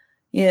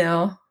 You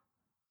know,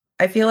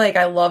 I feel like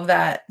I love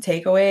that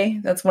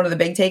takeaway. That's one of the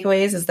big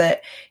takeaways, is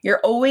that you're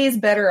always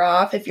better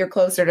off if you're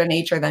closer to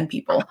nature than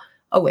people.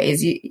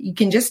 Always. You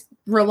can just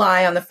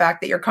rely on the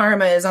fact that your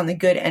karma is on the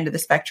good end of the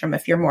spectrum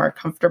if you're more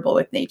comfortable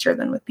with nature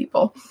than with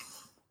people.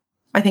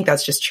 I think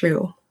that's just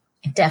true.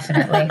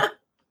 Definitely.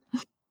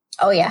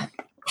 Oh, yeah.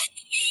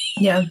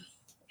 Yeah.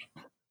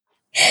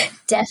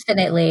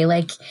 Definitely.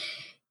 Like,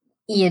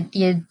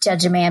 you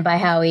judge a man by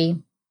how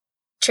he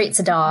treats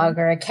a dog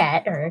or a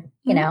cat, or,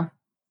 you know,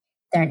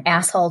 they're an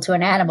asshole to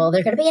an animal,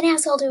 they're going to be an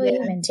asshole to a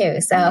human too.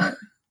 So I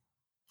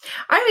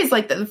always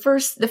like that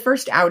the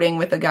first outing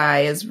with a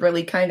guy is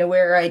really kind of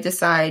where I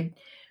decide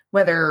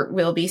whether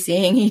we'll be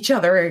seeing each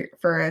other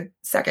for a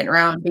second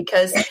round,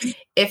 because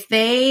if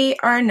they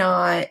are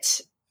not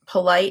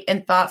polite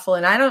and thoughtful,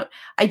 and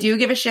I do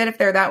give a shit if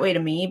they're that way to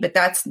me, but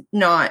that's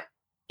not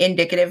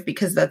indicative,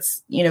 because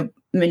that's, you know,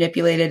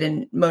 manipulated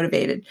and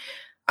motivated.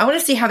 I want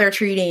to see how they're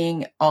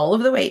treating all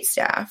of the wait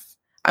staff.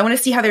 I want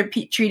to see how they're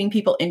treating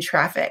people in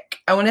traffic.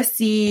 I want to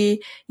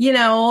see, you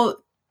know,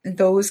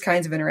 those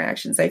kinds of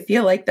interactions. I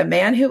feel like the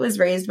man who was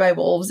raised by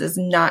wolves is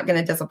not going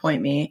to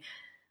disappoint me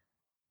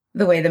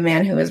the way the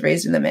man who was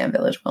raised in the man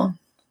village will.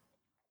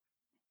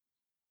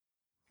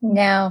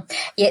 No,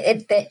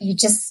 you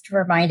just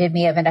reminded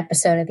me of an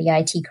episode of the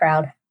IT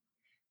Crowd,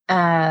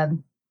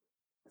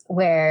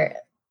 where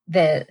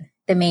the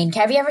main.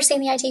 Have you ever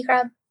seen the IT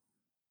Crowd?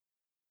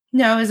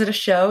 No, is it a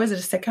show? Is it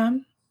a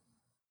sitcom?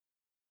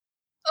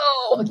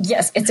 Oh,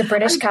 yes, it's a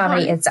British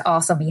comedy. It's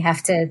awesome. You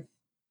have to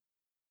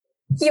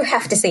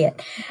see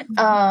it. It's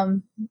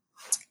on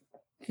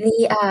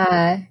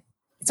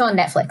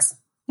Netflix.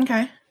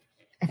 Okay.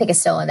 I think it's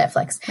still on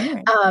Netflix.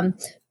 Right.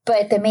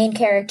 But the main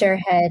character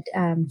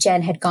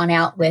Jen had gone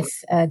out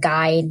with a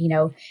guy, and, you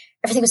know,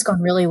 everything was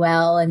going really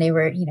well, and they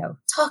were, you know,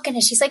 talking,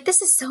 and she's like,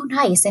 "This is so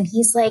nice." And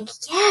he's like,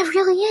 "Yeah, it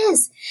really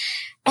is."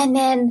 And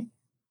then,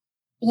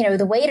 you know,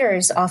 the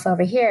waiter's off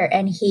over here,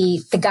 and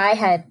the guy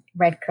had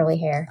red curly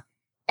hair.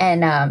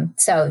 And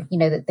so, you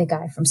know, the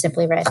guy from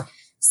Simply Red.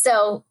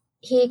 So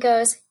he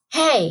goes,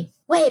 "Hey,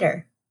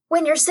 waiter,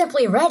 when you're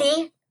simply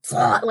ready,"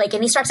 like,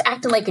 and he starts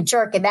acting like a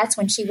jerk. And that's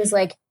when she was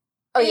like,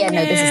 "Oh yeah,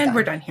 no, this is done.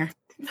 We're done here.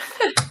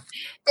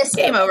 This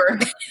game over.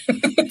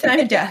 Time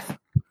of death.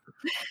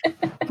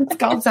 It's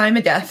called time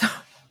of death."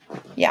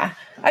 Yeah,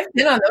 I've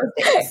been on those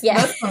days.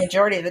 Yeah, that's the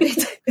majority of the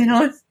days I've been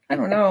on. I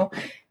don't know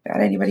about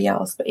anybody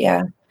else, but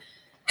yeah.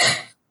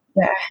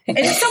 And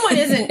if someone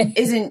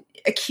isn't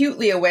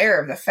acutely aware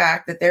of the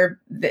fact that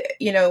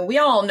you know, we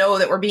all know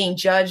that we're being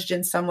judged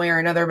in some way or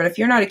another, but if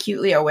you're not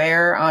acutely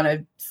aware on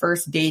a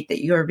first date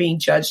that you are being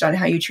judged on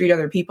how you treat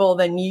other people,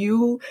 then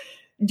you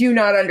do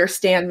not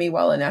understand me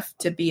well enough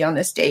to be on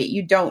this date.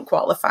 You don't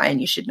qualify, and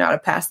you should not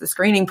have passed the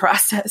screening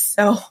process.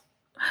 So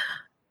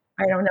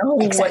I don't know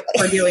what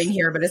we're doing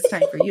here, but it's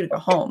time for you to go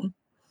home.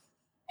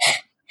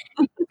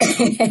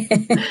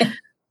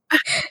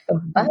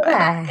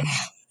 Bye-bye.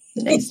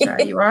 Nice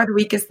try. You are the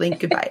weakest link.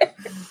 Goodbye.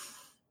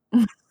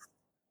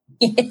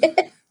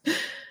 That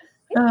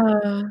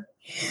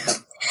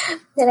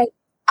I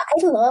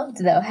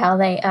loved, though, how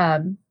they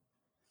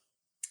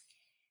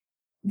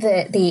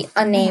the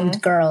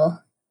unnamed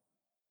girl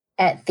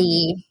at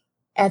the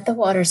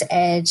water's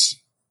edge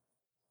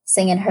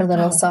singing her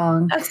little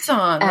song. That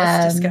song.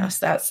 Let's discuss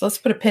that. So let's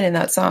put a pin in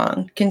that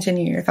song.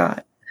 Continue your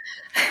thought.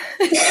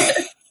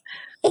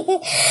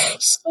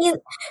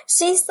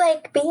 She's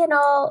like being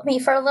all, I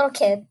mean, for a little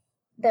kid,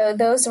 though,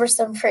 those were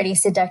some pretty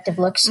seductive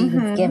looks she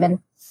was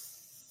given.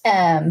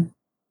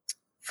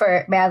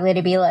 For Mowgli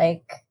to be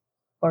like,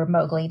 or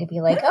Mowgli to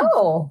be like,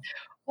 "Oh,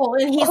 well,"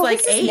 and he's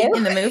like 8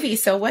 in the movie.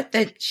 So what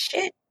the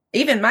shit?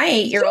 Even my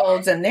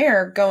 8-year-olds, and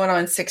they're going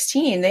on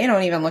 16. They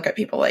don't even look at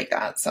people like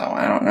that. So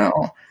I don't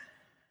know.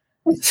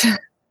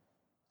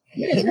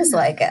 He was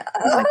like,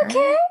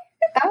 "Okay,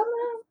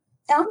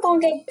 I'm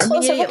going to get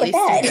closer look at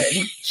that."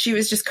 She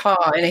was just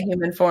Kaa in a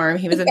human form.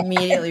 He was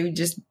immediately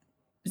just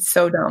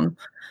so dumb.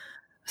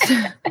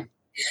 Yeah.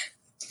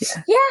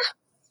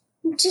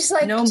 Just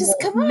like, just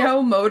come on.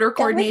 No motor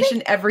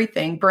coordination,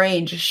 everything.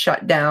 Brain just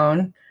shut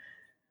down.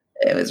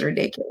 It was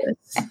ridiculous.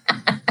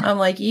 I'm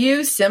like,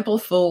 "You simple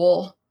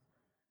fool.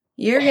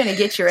 You're going to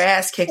get your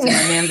ass kicked in the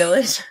man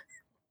village."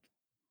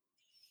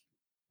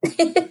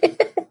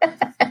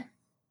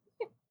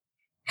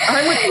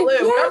 I'm with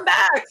Blue. Yeah.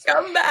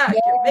 Come back.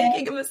 Yeah. You're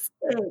making a mistake.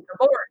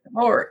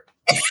 Abort.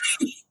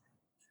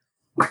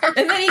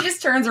 And then he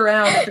just turns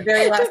around at the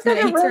very last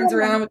minute. He turns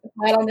around with the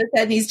hat on his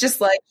head and he's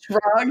just like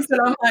shrugs. And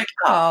I'm like,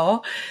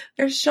 oh,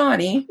 there's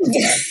Shawnee.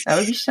 That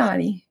would be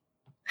Shawnee.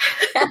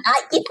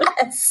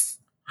 Yes.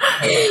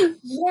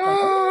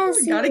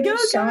 Yes. Gotta go,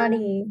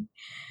 Shawnee.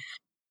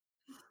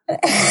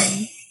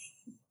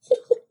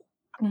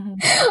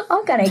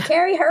 I'm going to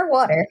carry her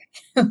water.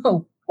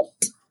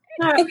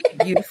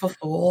 Beautiful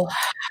fool.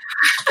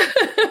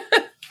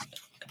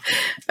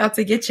 About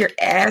to get your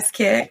ass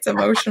kicked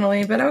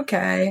emotionally, but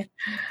okay.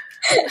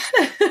 in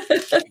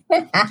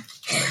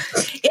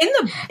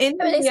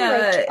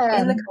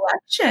the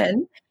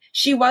collection,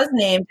 she was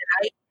named.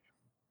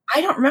 I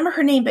don't remember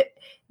her name, but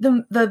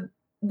the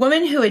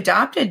woman who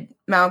adopted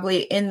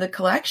Mowgli in the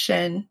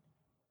collection,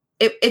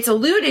 it's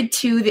alluded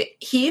to that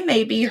he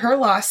may be her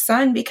lost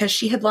son because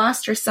she had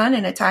lost her son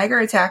in a tiger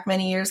attack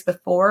many years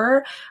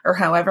before, or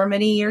however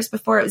many years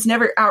before. It was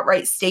never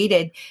outright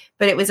stated,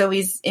 but it was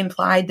always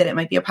implied that it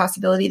might be a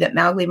possibility that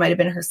Mowgli might have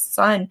been her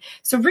son.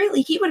 So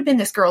really, he would have been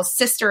this girl's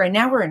sister, and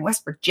now we're in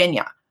West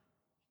Virginia.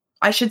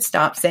 I should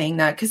stop saying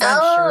that because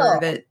I'm sure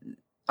that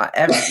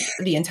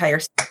the entire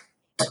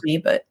story,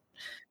 but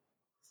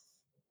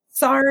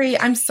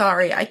I'm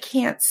sorry. I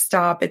can't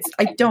stop.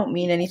 I don't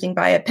mean anything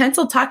by it.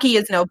 Pennsylvania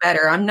is no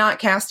better. I'm not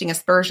casting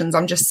aspersions.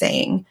 I'm just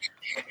saying.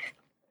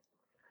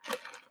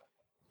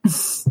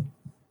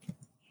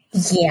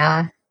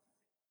 Yeah.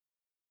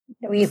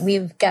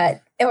 We've got,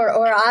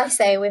 or I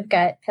say we've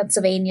got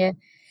Pennsylvania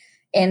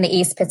in the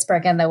east,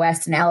 Pittsburgh in the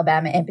west, and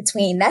Alabama in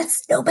between.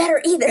 That's no better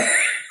either.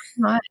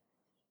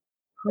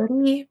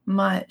 Pretty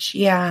much.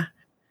 Yeah.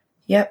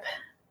 Yep.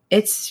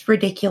 It's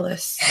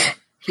ridiculous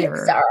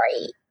here.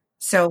 Sorry.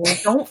 So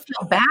don't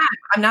feel bad.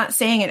 I'm not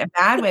saying it in a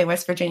bad way,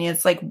 West Virginia.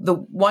 It's like the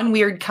one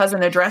weird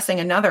cousin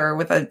addressing another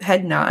with a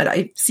head nod.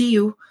 I see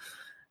you.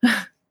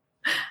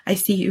 I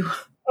see you.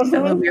 Mm-hmm.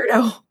 I'm a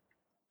weirdo.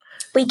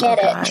 We get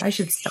it. God, I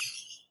should stop.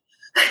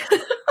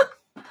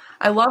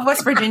 I love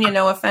West Virginia.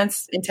 No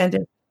offense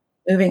intended.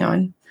 Moving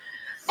on.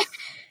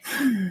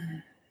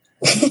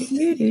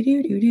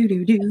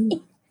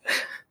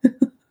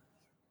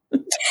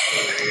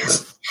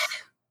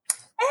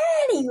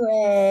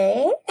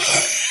 Anyway.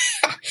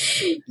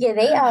 Yeah,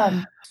 they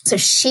so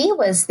she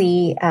was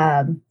the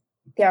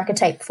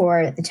archetype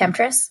for the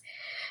Temptress,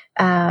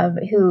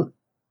 who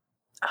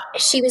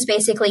she was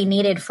basically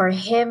needed for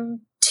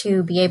him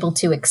to be able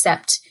to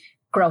accept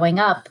growing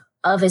up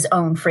of his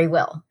own free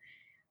will,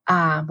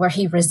 where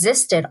he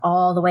resisted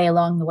all the way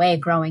along the way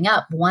growing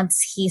up.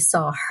 Once he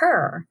saw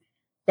her,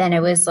 then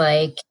it was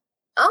like,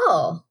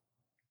 oh,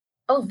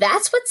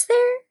 that's what's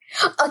there?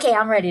 Okay,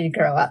 I'm ready to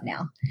grow up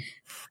now.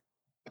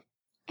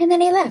 And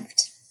then he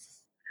left.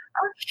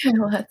 Okay,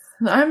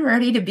 I'm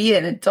ready to be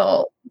an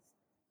adult.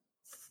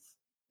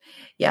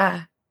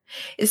 Yeah.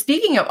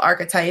 Speaking of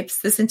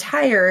archetypes, this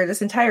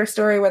entire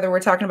story, whether we're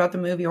talking about the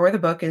movie or the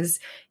book, is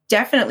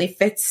definitely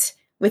fits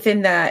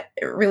within that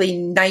really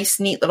nice,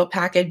 neat little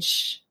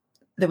package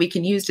that we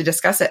can use to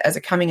discuss it as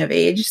a coming of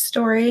age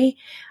story.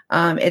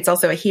 It's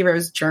also a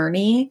hero's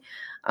journey.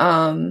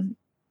 And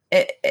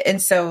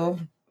so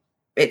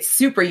it's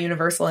super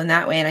universal in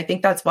that way. And I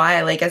think that's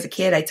why, like, as a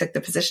kid, I took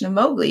the position of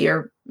Mowgli,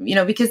 or,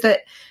 because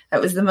that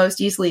was the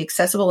most easily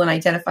accessible and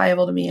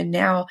identifiable to me. And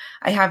now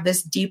I have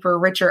this deeper,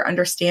 richer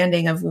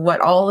understanding of what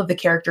all of the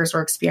characters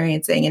were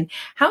experiencing and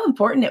how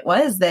important it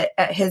was that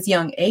at his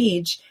young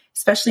age,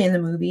 especially in the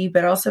movie,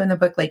 but also in the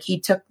book, like, he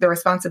took the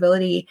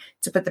responsibility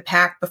to put the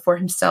pack before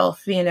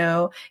himself.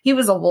 He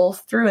was a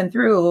wolf through and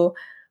through,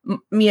 and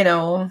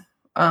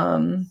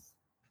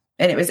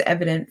it was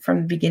evident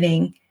from the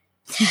beginning.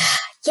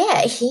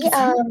 Yeah, thank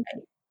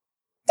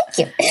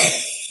you.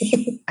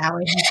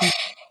 Allie.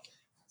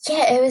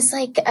 Yeah, it was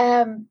like,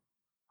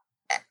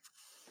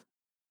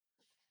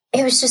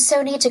 it was just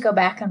so neat to go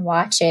back and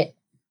watch it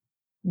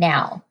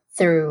now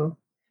through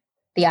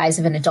the eyes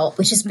of an adult,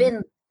 which has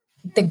been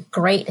the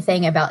great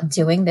thing about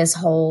doing this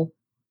whole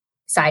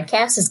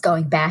sidecast, is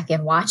going back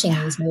and watching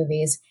these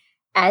movies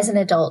as an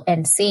adult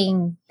and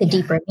seeing the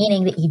deeper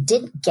meaning that you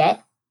didn't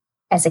get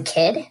as a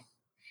kid.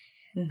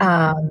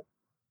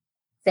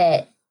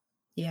 That,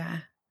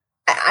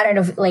 I don't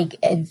know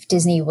if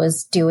Disney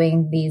was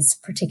doing these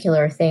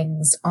particular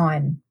things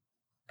on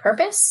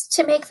purpose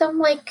to make them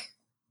like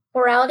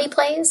morality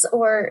plays,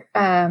 or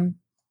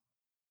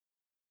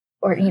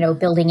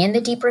building in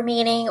the deeper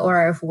meaning,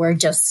 or if we're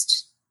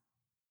just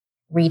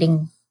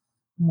reading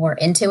more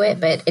into it.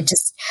 But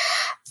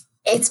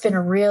it's been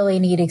a really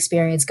neat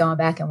experience going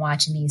back and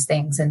watching these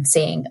things and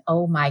seeing,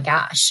 oh my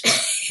gosh.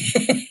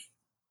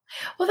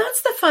 Well,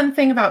 that's the fun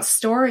thing about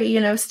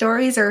story.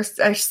 Stories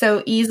are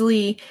so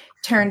easily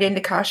turned into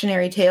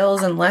cautionary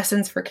tales and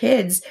lessons for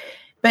kids.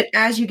 But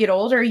as you get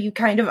older, you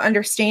kind of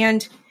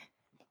understand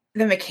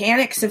the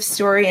mechanics of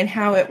story and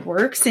how it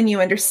works. And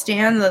you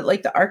understand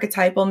the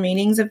archetypal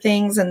meanings of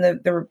things and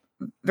the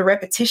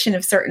repetition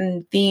of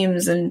certain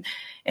themes and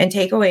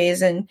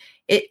takeaways. And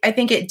I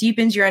think it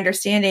deepens your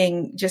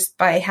understanding just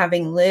by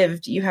having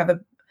lived. You have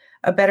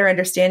a better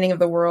understanding of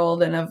the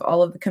world and of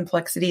all of the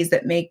complexities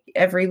that make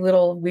every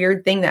little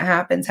weird thing that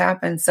happens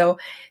happen. So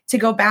to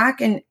go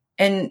back and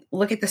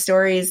look at the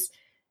stories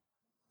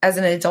as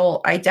an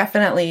adult,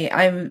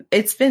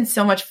 it's been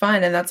so much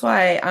fun. And that's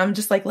why I'm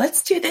just like,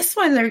 let's do this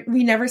one.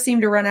 We never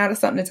seem to run out of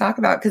something to talk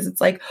about, because it's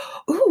like,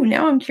 ooh,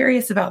 now I'm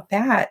curious about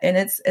that. And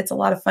it's a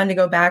lot of fun to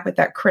go back with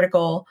that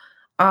critical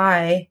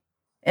eye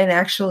and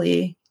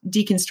actually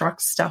deconstruct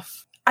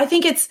stuff. I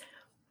think it's,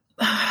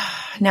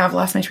 now I've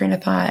lost my train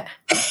of thought.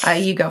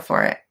 You go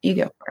for it.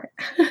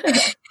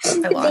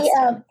 I lost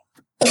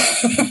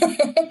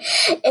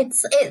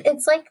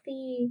it's like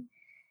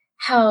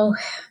how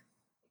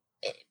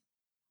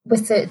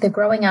with the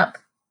growing up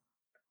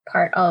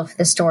part of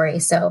the story.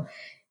 So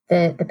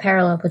the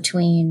parallel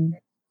between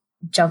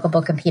Jungle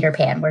Book and Peter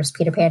Pan, whereas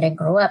Peter Pan didn't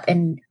grow up,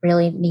 and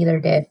really neither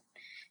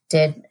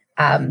did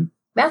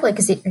Mowgli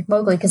because he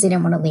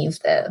didn't want to leave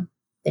the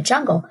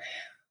jungle.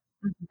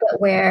 But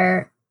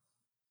where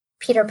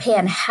Peter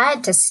Pan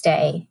had to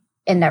stay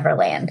in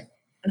Neverland,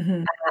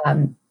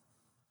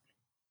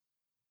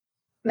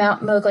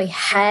 Mowgli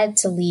had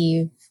to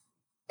leave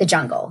the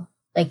jungle.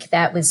 Like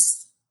that was.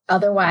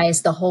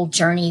 Otherwise, the whole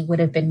journey would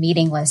have been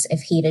meaningless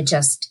if he'd have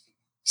just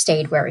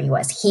stayed where he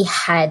was. He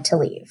had to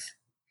leave.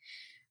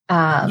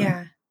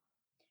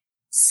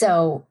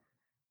 So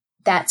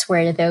that's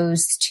where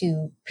those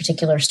two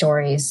particular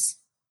stories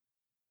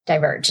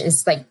diverge.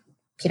 Is like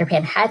Peter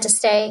Pan had to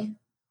stay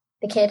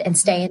the kid and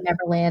stay in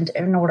Neverland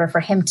in order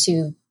for him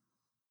to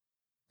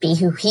be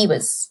who he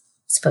was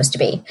supposed to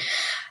be.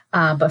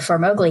 But for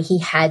Mowgli, he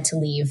had to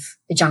leave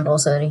the jungle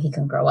so that he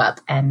can grow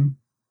up and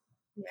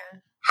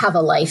have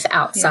a life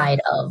outside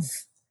of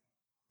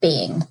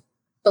being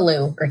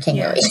Baloo or King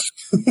Louie.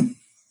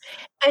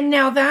 And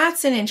now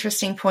that's an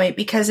interesting point,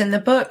 because in the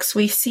books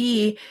we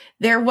see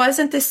there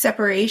wasn't this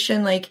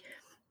separation. Like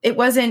it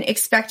wasn't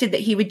expected that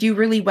he would do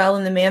really well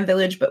in the man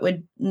village, but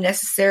would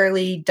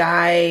necessarily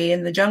die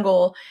in the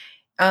jungle.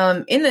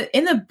 In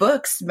the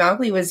books,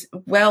 Mowgli was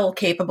well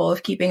capable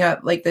of keeping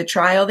up, like the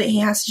trial that he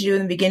has to do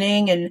in the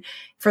beginning, and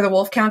for the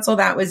Wolf Council,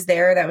 that was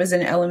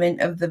an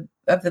element of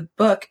the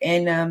book.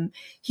 And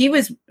he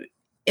was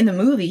in the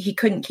movie, he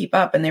couldn't keep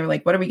up, and they were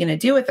like, "What are we going to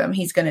do with him?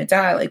 He's going to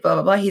die!" Like blah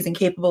blah blah. He's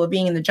incapable of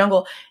being in the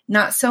jungle.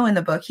 Not so in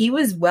the book. He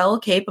was well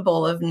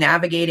capable of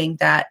navigating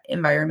that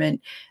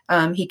environment.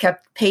 He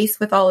kept pace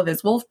with all of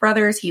his wolf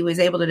brothers. He was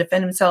able to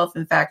defend himself.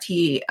 In fact,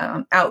 he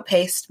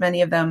outpaced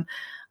many of them.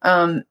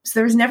 So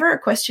there was never a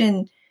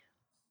question.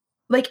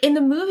 Like in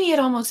the movie, it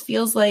almost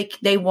feels like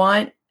they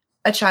want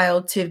a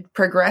child to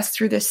progress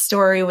through this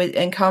story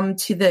and come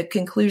to the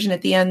conclusion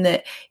at the end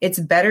that it's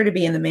better to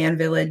be in the man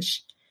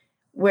village.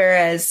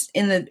 Whereas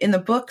in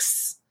the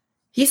books,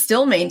 he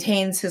still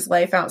maintains his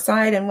life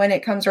outside. And when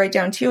it comes right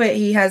down to it,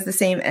 he has the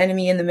same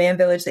enemy in the man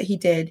village that he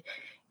did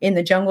in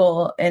the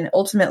jungle. And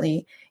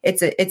ultimately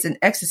it's an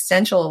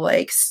existential,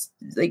 like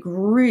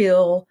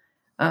real,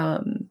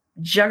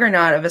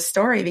 juggernaut of a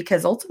story,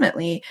 because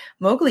ultimately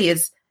Mowgli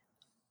is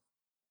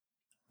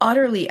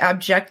utterly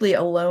abjectly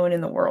alone in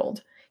the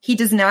world. He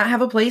does not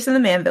have a place in the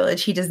man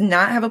village. He does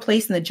not have a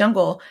place in the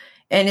jungle.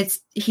 And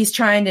he's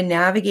trying to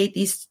navigate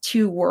these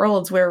two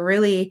worlds where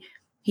really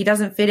he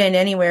doesn't fit in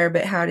anywhere,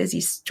 but how does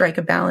he strike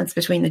a balance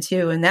between the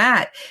two? And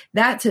that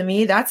to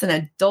me, that's an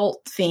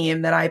adult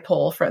theme that I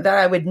pull from, that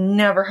I would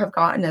never have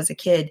gotten as a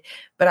kid.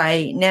 But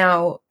I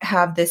now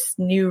have this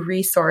new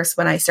resource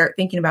when I start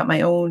thinking about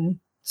my own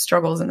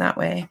struggles in that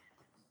way.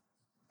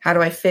 How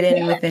do I fit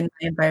in within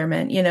my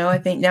environment? I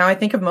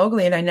think of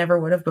Mowgli, and I never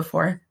would have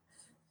before.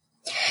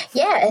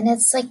 Yeah. And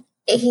it's like,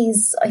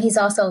 he's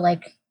also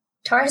like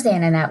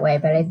Tarzan in that way,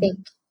 but I think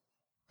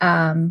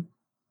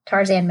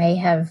Tarzan may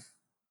have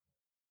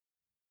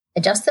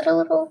adjusted a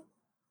little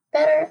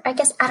better, I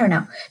guess. I don't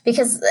know,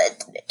 because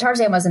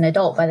Tarzan was an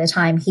adult by the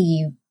time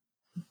he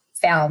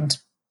found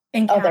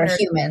other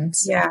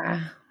humans.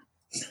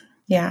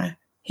 Yeah.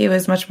 He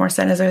was much more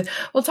sensitive.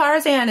 Well,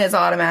 Tarzan is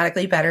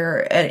automatically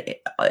better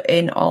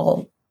in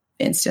all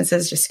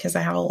instances, just because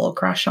I have a little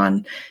crush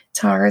on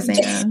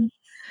Tarzan.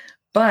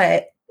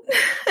 But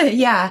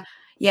yeah,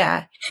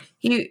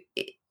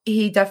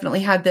 he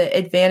definitely had the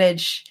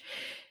advantage.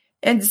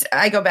 And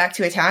I go back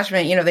to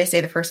attachment. They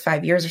say the first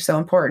 5 years are so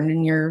important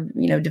in your,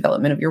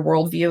 development of your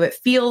worldview. It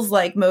feels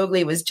like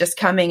Mowgli was just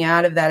coming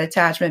out of that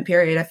attachment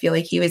period. I feel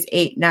like he was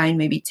 8, 9,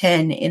 maybe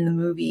 10 in the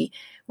movie.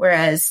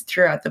 Whereas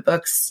throughout the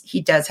books, he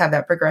does have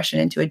that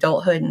progression into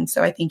adulthood. And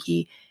so I think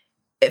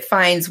it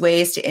finds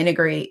ways to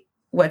integrate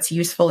what's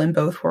useful in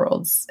both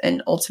worlds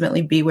and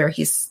ultimately be where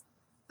he's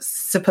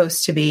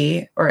supposed to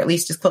be, or at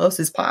least as close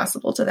as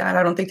possible to that.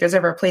 I don't think there's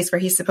ever a place where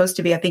he's supposed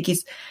to be. I think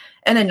he's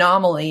an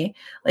anomaly.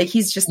 Like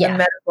he's just a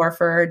metaphor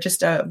for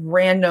just a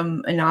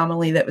random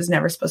anomaly that was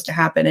never supposed to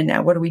happen. And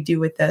now what do we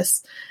do with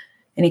this?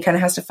 And he kind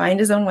of has to find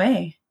his own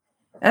way.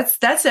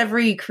 That's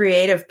every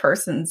creative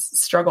person's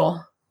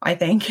struggle, I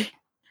think.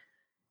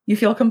 You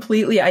feel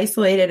completely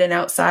isolated and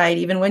outside.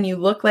 Even when you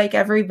look like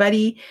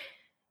everybody,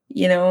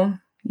 you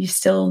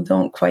still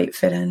don't quite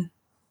fit in.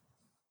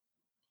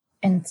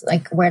 And it's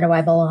like, where do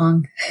I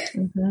belong?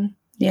 Mm-hmm.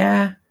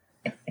 Yeah.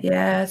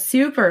 Yeah,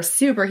 super,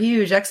 super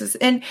huge.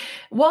 And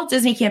Walt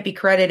Disney can't be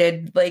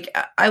credited. Like,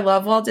 I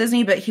love Walt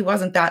Disney, but he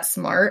wasn't that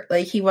smart.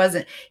 Like, he was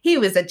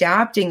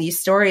adapting these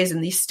stories,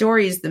 and these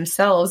stories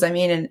themselves. I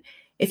mean, and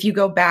if you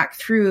go back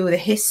through the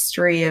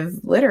history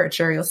of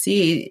literature, you'll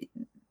see,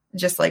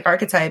 just like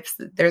archetypes,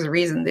 there's a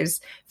reason there's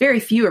very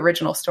few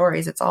original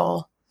stories. It's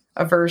all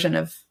a version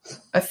of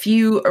a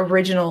few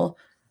original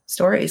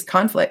stories,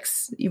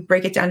 conflicts. You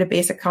break it down to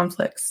basic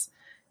conflicts.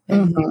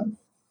 And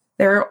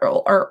there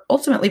are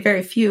ultimately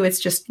very few. It's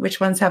just which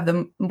ones have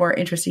the more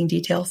interesting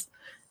details.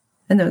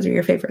 And those are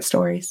your favorite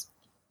stories.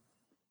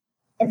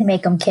 And they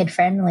make them kid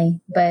friendly,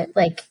 but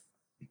like,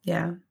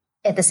 yeah,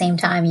 at the same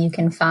time, you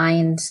can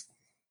find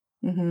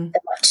the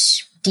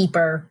much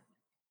deeper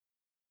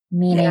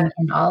meaning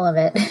in all of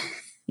it.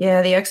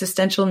 Yeah, the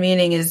existential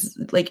meaning is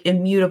like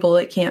immutable.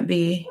 It can't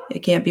be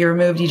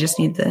removed. You just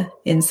need the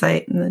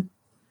insight and the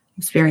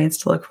experience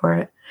to look for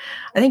it.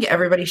 I think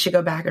everybody should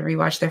go back and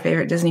rewatch their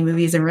favorite Disney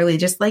movies and really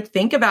just like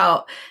think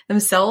about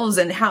themselves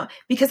and how,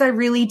 because I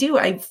really do.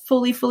 I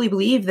fully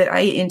believe that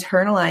I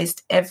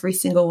internalized every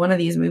single one of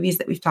these movies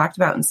that we've talked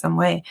about in some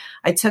way.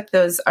 I took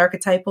those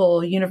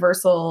archetypal,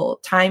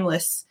 universal,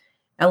 timeless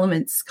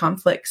elements,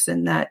 conflicts,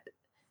 and that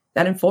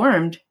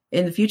informed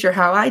in the future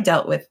how I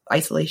dealt with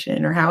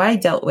isolation or how I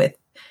dealt with,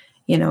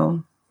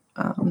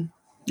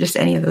 just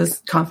any of those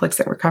conflicts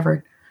that were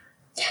covered.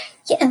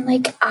 Yeah. And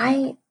like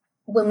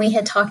when we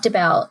had talked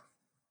about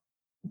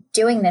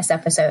doing this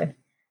episode,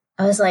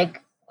 I was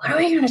like, what are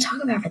we going to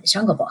talk about for the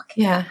Jungle Book?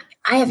 Yeah.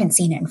 I haven't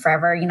seen it in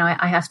forever.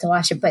 I have to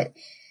watch it. But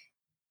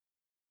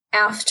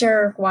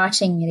after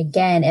watching it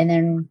again and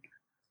then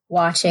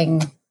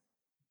watching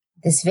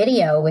this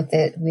video with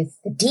the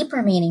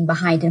deeper meaning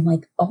behind it, I'm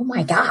like, oh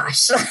my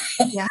gosh.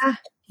 Yeah.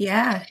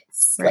 Yeah.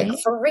 Right? Like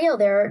for real,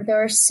 there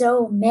are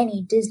so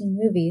many Disney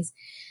movies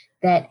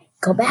that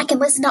go back and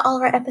listen to all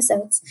of our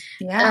episodes.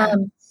 Yeah.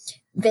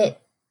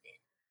 That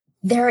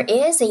there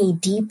is a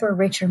deeper,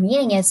 richer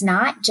meaning. It's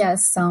not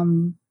just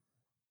some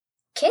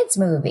kids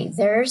movie.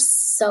 There's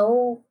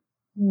so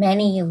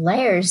many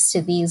layers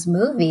to these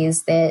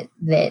movies that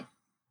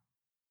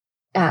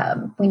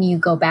when you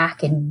go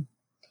back and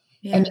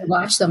you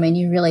watch them and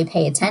you really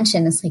pay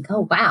attention, it's like,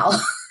 oh wow,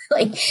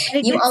 like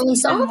you only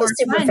saw the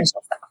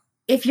superficial stuff.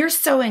 If you're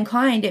so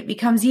inclined, it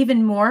becomes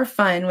even more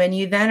fun when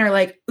you then are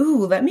like,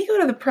 ooh, let me go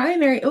to the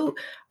primary. Ooh,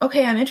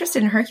 okay, I'm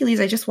interested in Hercules.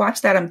 I just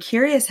watched that. I'm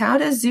curious. How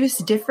does Zeus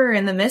differ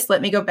in the myth?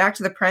 Let me go back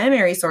to the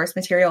primary source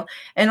material.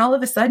 And all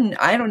of a sudden,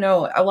 I don't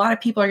know, a lot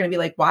of people are going to be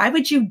like, why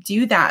would you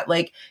do that?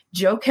 Like,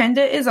 Joe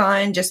Kenda is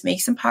on, just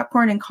make some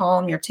popcorn and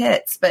calm your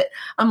tits. But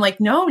I'm like,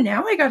 no,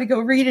 now I got to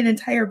go read an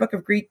entire book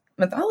of Greek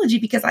mythology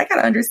because I got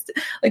to understand,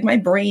 like my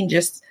brain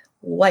just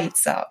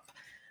lights up.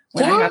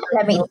 When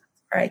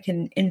I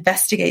can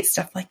investigate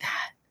stuff like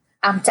that.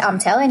 I'm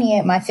telling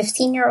you, my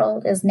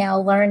 15-year-old is now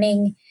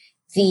learning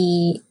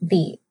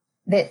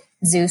that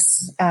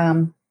Zeus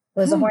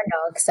was a horn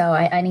dog. So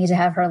I need to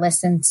have her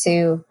listen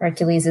to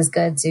Hercules is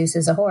good, Zeus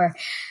is a whore.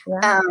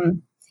 Yeah.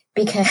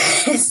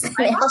 Because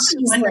I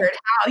wondered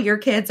how your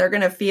kids are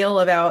going to feel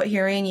about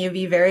hearing you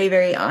be very,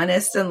 very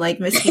honest and like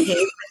misbehave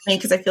with me,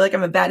 because I feel like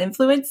I'm a bad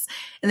influence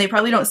and they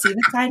probably don't see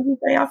this side of me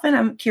very often.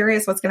 I'm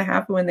curious what's going to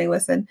happen when they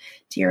listen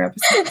to your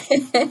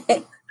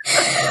episode.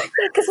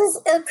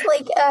 Because it's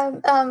like,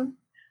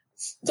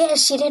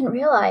 she didn't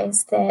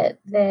realize that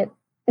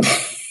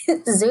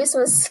Zeus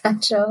was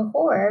such a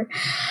whore,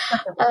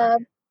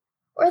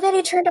 or that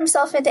he turned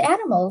himself into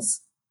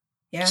animals.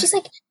 Yeah, she's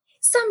like,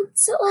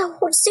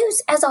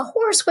 Zeus as a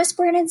horse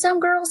whispering in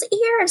some girl's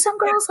ear, and some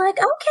girl's like,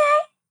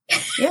 okay.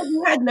 Yeah,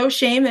 he had no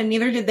shame, and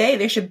neither did they.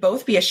 They should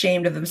both be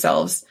ashamed of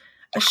themselves.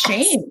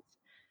 Ashamed.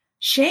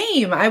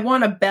 Shame. I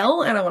want to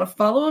bell and I want to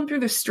follow him through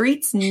the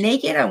streets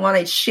naked. I want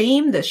to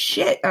shame the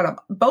shit out of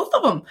both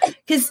of them.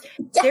 Because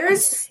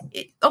there's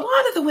a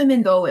lot of the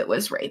women, though, it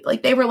was rape.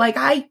 Like they were like,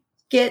 I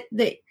get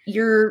that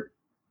you're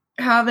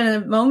having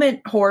a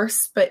moment,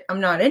 horse, but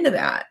I'm not into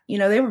that.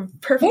 They were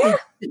perfectly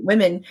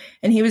women.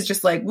 And he was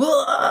just like,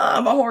 well,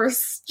 I'm a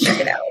horse. Check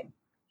it out.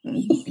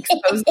 He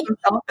exposed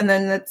himself and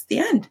then that's the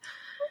end.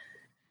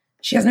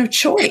 She has no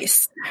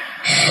choice.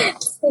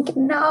 It's like,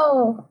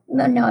 no.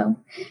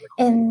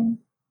 And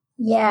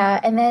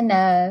and then,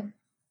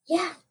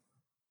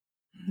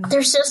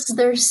 there's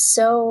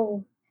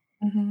so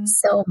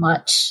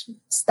much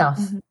stuff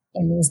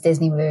in these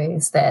Disney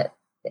movies that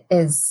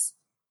is,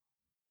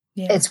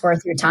 it's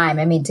worth your time.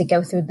 I mean, to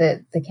go through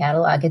the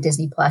catalog of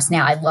Disney Plus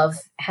now, I love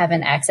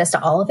having access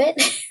to all of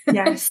it.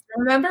 Yes.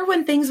 Remember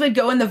when things would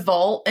go in the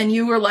vault and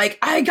you were like,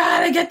 I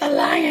gotta get the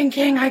Lion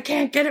King. I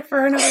can't get it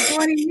for another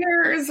 20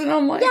 years. And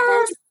I'm like,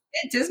 yes.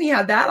 Disney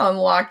had that on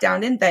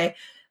lockdown, didn't they?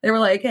 They were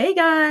like, hey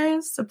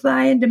guys,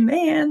 supply and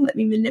demand. Let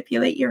me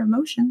manipulate your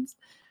emotions.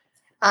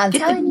 I'm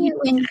telling you,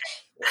 when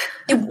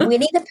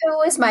Winnie the Pooh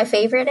was my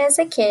favorite as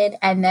a kid.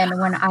 And then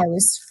when I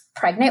was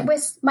pregnant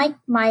with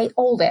my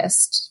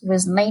oldest, it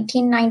was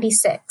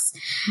 1996.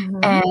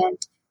 And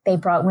they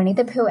brought Winnie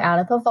the Pooh out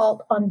of the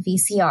vault on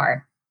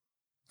VCR.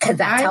 Because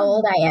that's how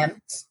old I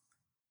am.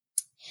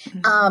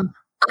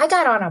 I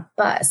got on a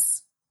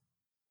bus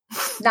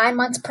 9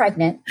 months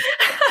pregnant,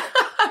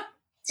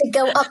 to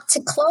go up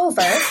to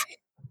Clover,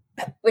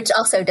 which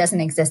also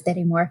doesn't exist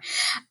anymore,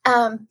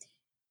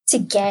 to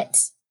get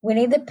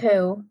Winnie the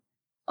Pooh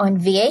on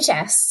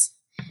VHS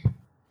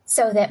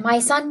so that my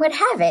son would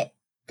have it.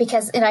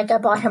 And I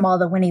bought him all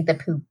the Winnie the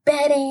Pooh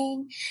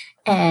bedding,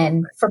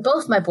 and for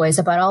both my boys,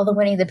 I bought all the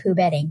Winnie the Pooh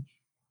bedding.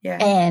 Yeah.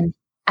 And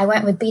I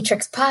went with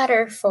Beatrix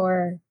Potter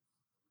for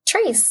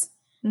Trace,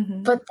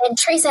 but then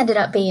Trace ended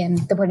up being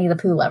the Winnie the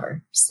Pooh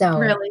lover. So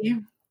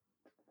really,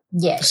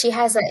 yeah, she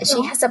has a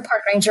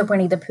park ranger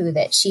Winnie the Pooh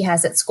that she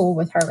has at school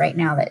with her right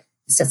now that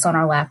sits on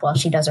her lap while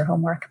she does her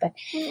homework. But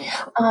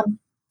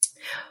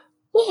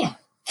yeah.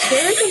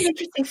 Very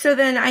interesting. So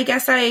then I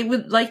guess I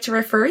would like to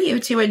refer you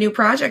to a new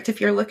project if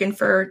you're looking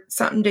for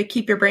something to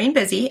keep your brain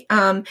busy.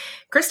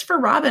 Christopher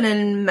Robin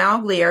and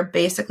Mowgli are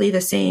basically the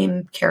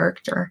same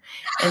character.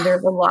 And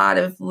there's a lot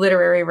of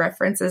literary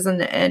references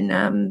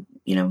and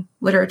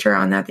literature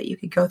on that you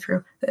could go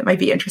through that might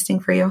be interesting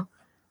for you.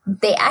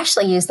 They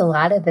actually used a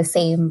lot of the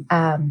same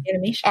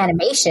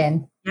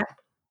animation. Yeah.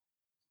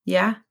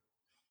 Yeah.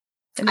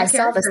 I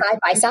saw the side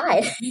by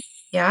side.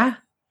 Yeah.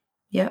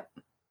 Yep.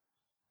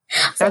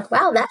 It's like,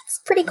 wow,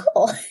 that's pretty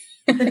cool.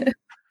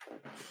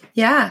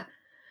 Yeah.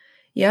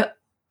 Yep.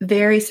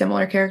 Very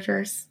similar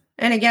characters.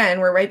 And again,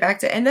 we're right back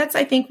to, and that's,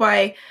 I think,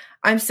 why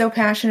I'm so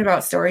passionate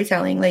about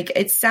storytelling. Like,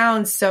 it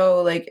sounds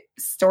so like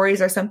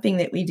stories are something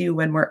that we do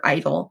when we're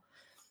idle,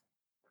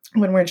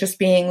 when we're just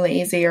being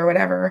lazy or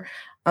whatever.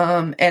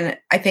 And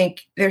I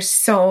think there's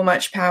so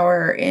much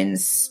power in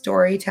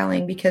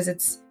storytelling because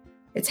it's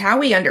how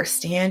we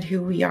understand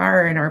who we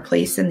are and our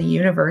place in the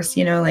universe.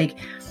 Like,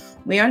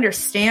 we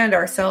understand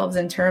ourselves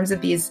in terms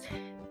of these,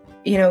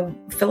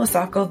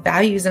 philosophical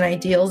values and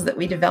ideals that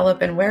we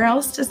develop. And where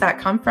else does that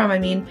come from? I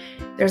mean,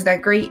 there's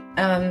that great,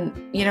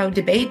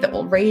 debate that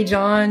will rage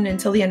on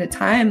until the end of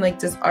time. Like,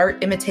 does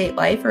art imitate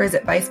life or is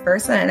it vice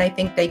versa? And I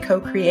think they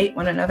co-create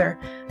one another.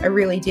 I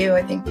really do.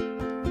 I think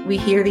we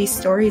hear these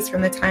stories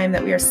from the time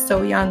that we are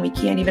so young. We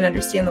can't even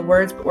understand the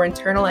words, but we're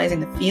internalizing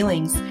the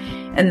feelings.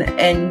 And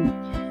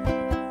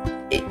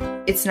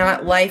it's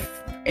not life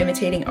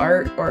imitating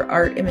art or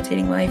art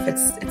imitating life.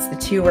 It's the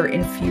two are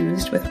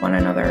infused with one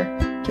another.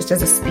 Just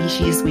as a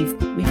species, we've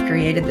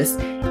created this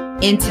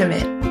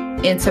intimate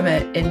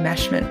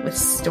enmeshment with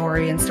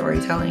story and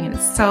storytelling, and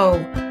it's so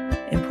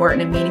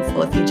important and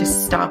meaningful if you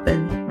just stop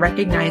and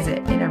recognize it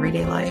in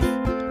everyday life.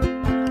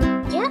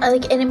 Yeah,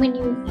 and when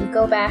you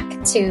go back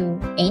to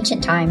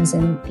ancient times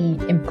and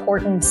the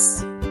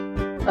importance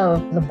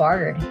of the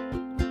bard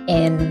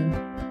in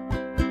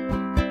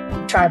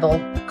tribal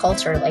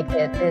culture, like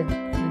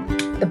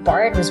the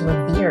bard was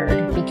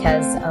revered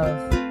because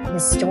of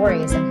his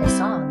stories and his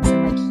songs.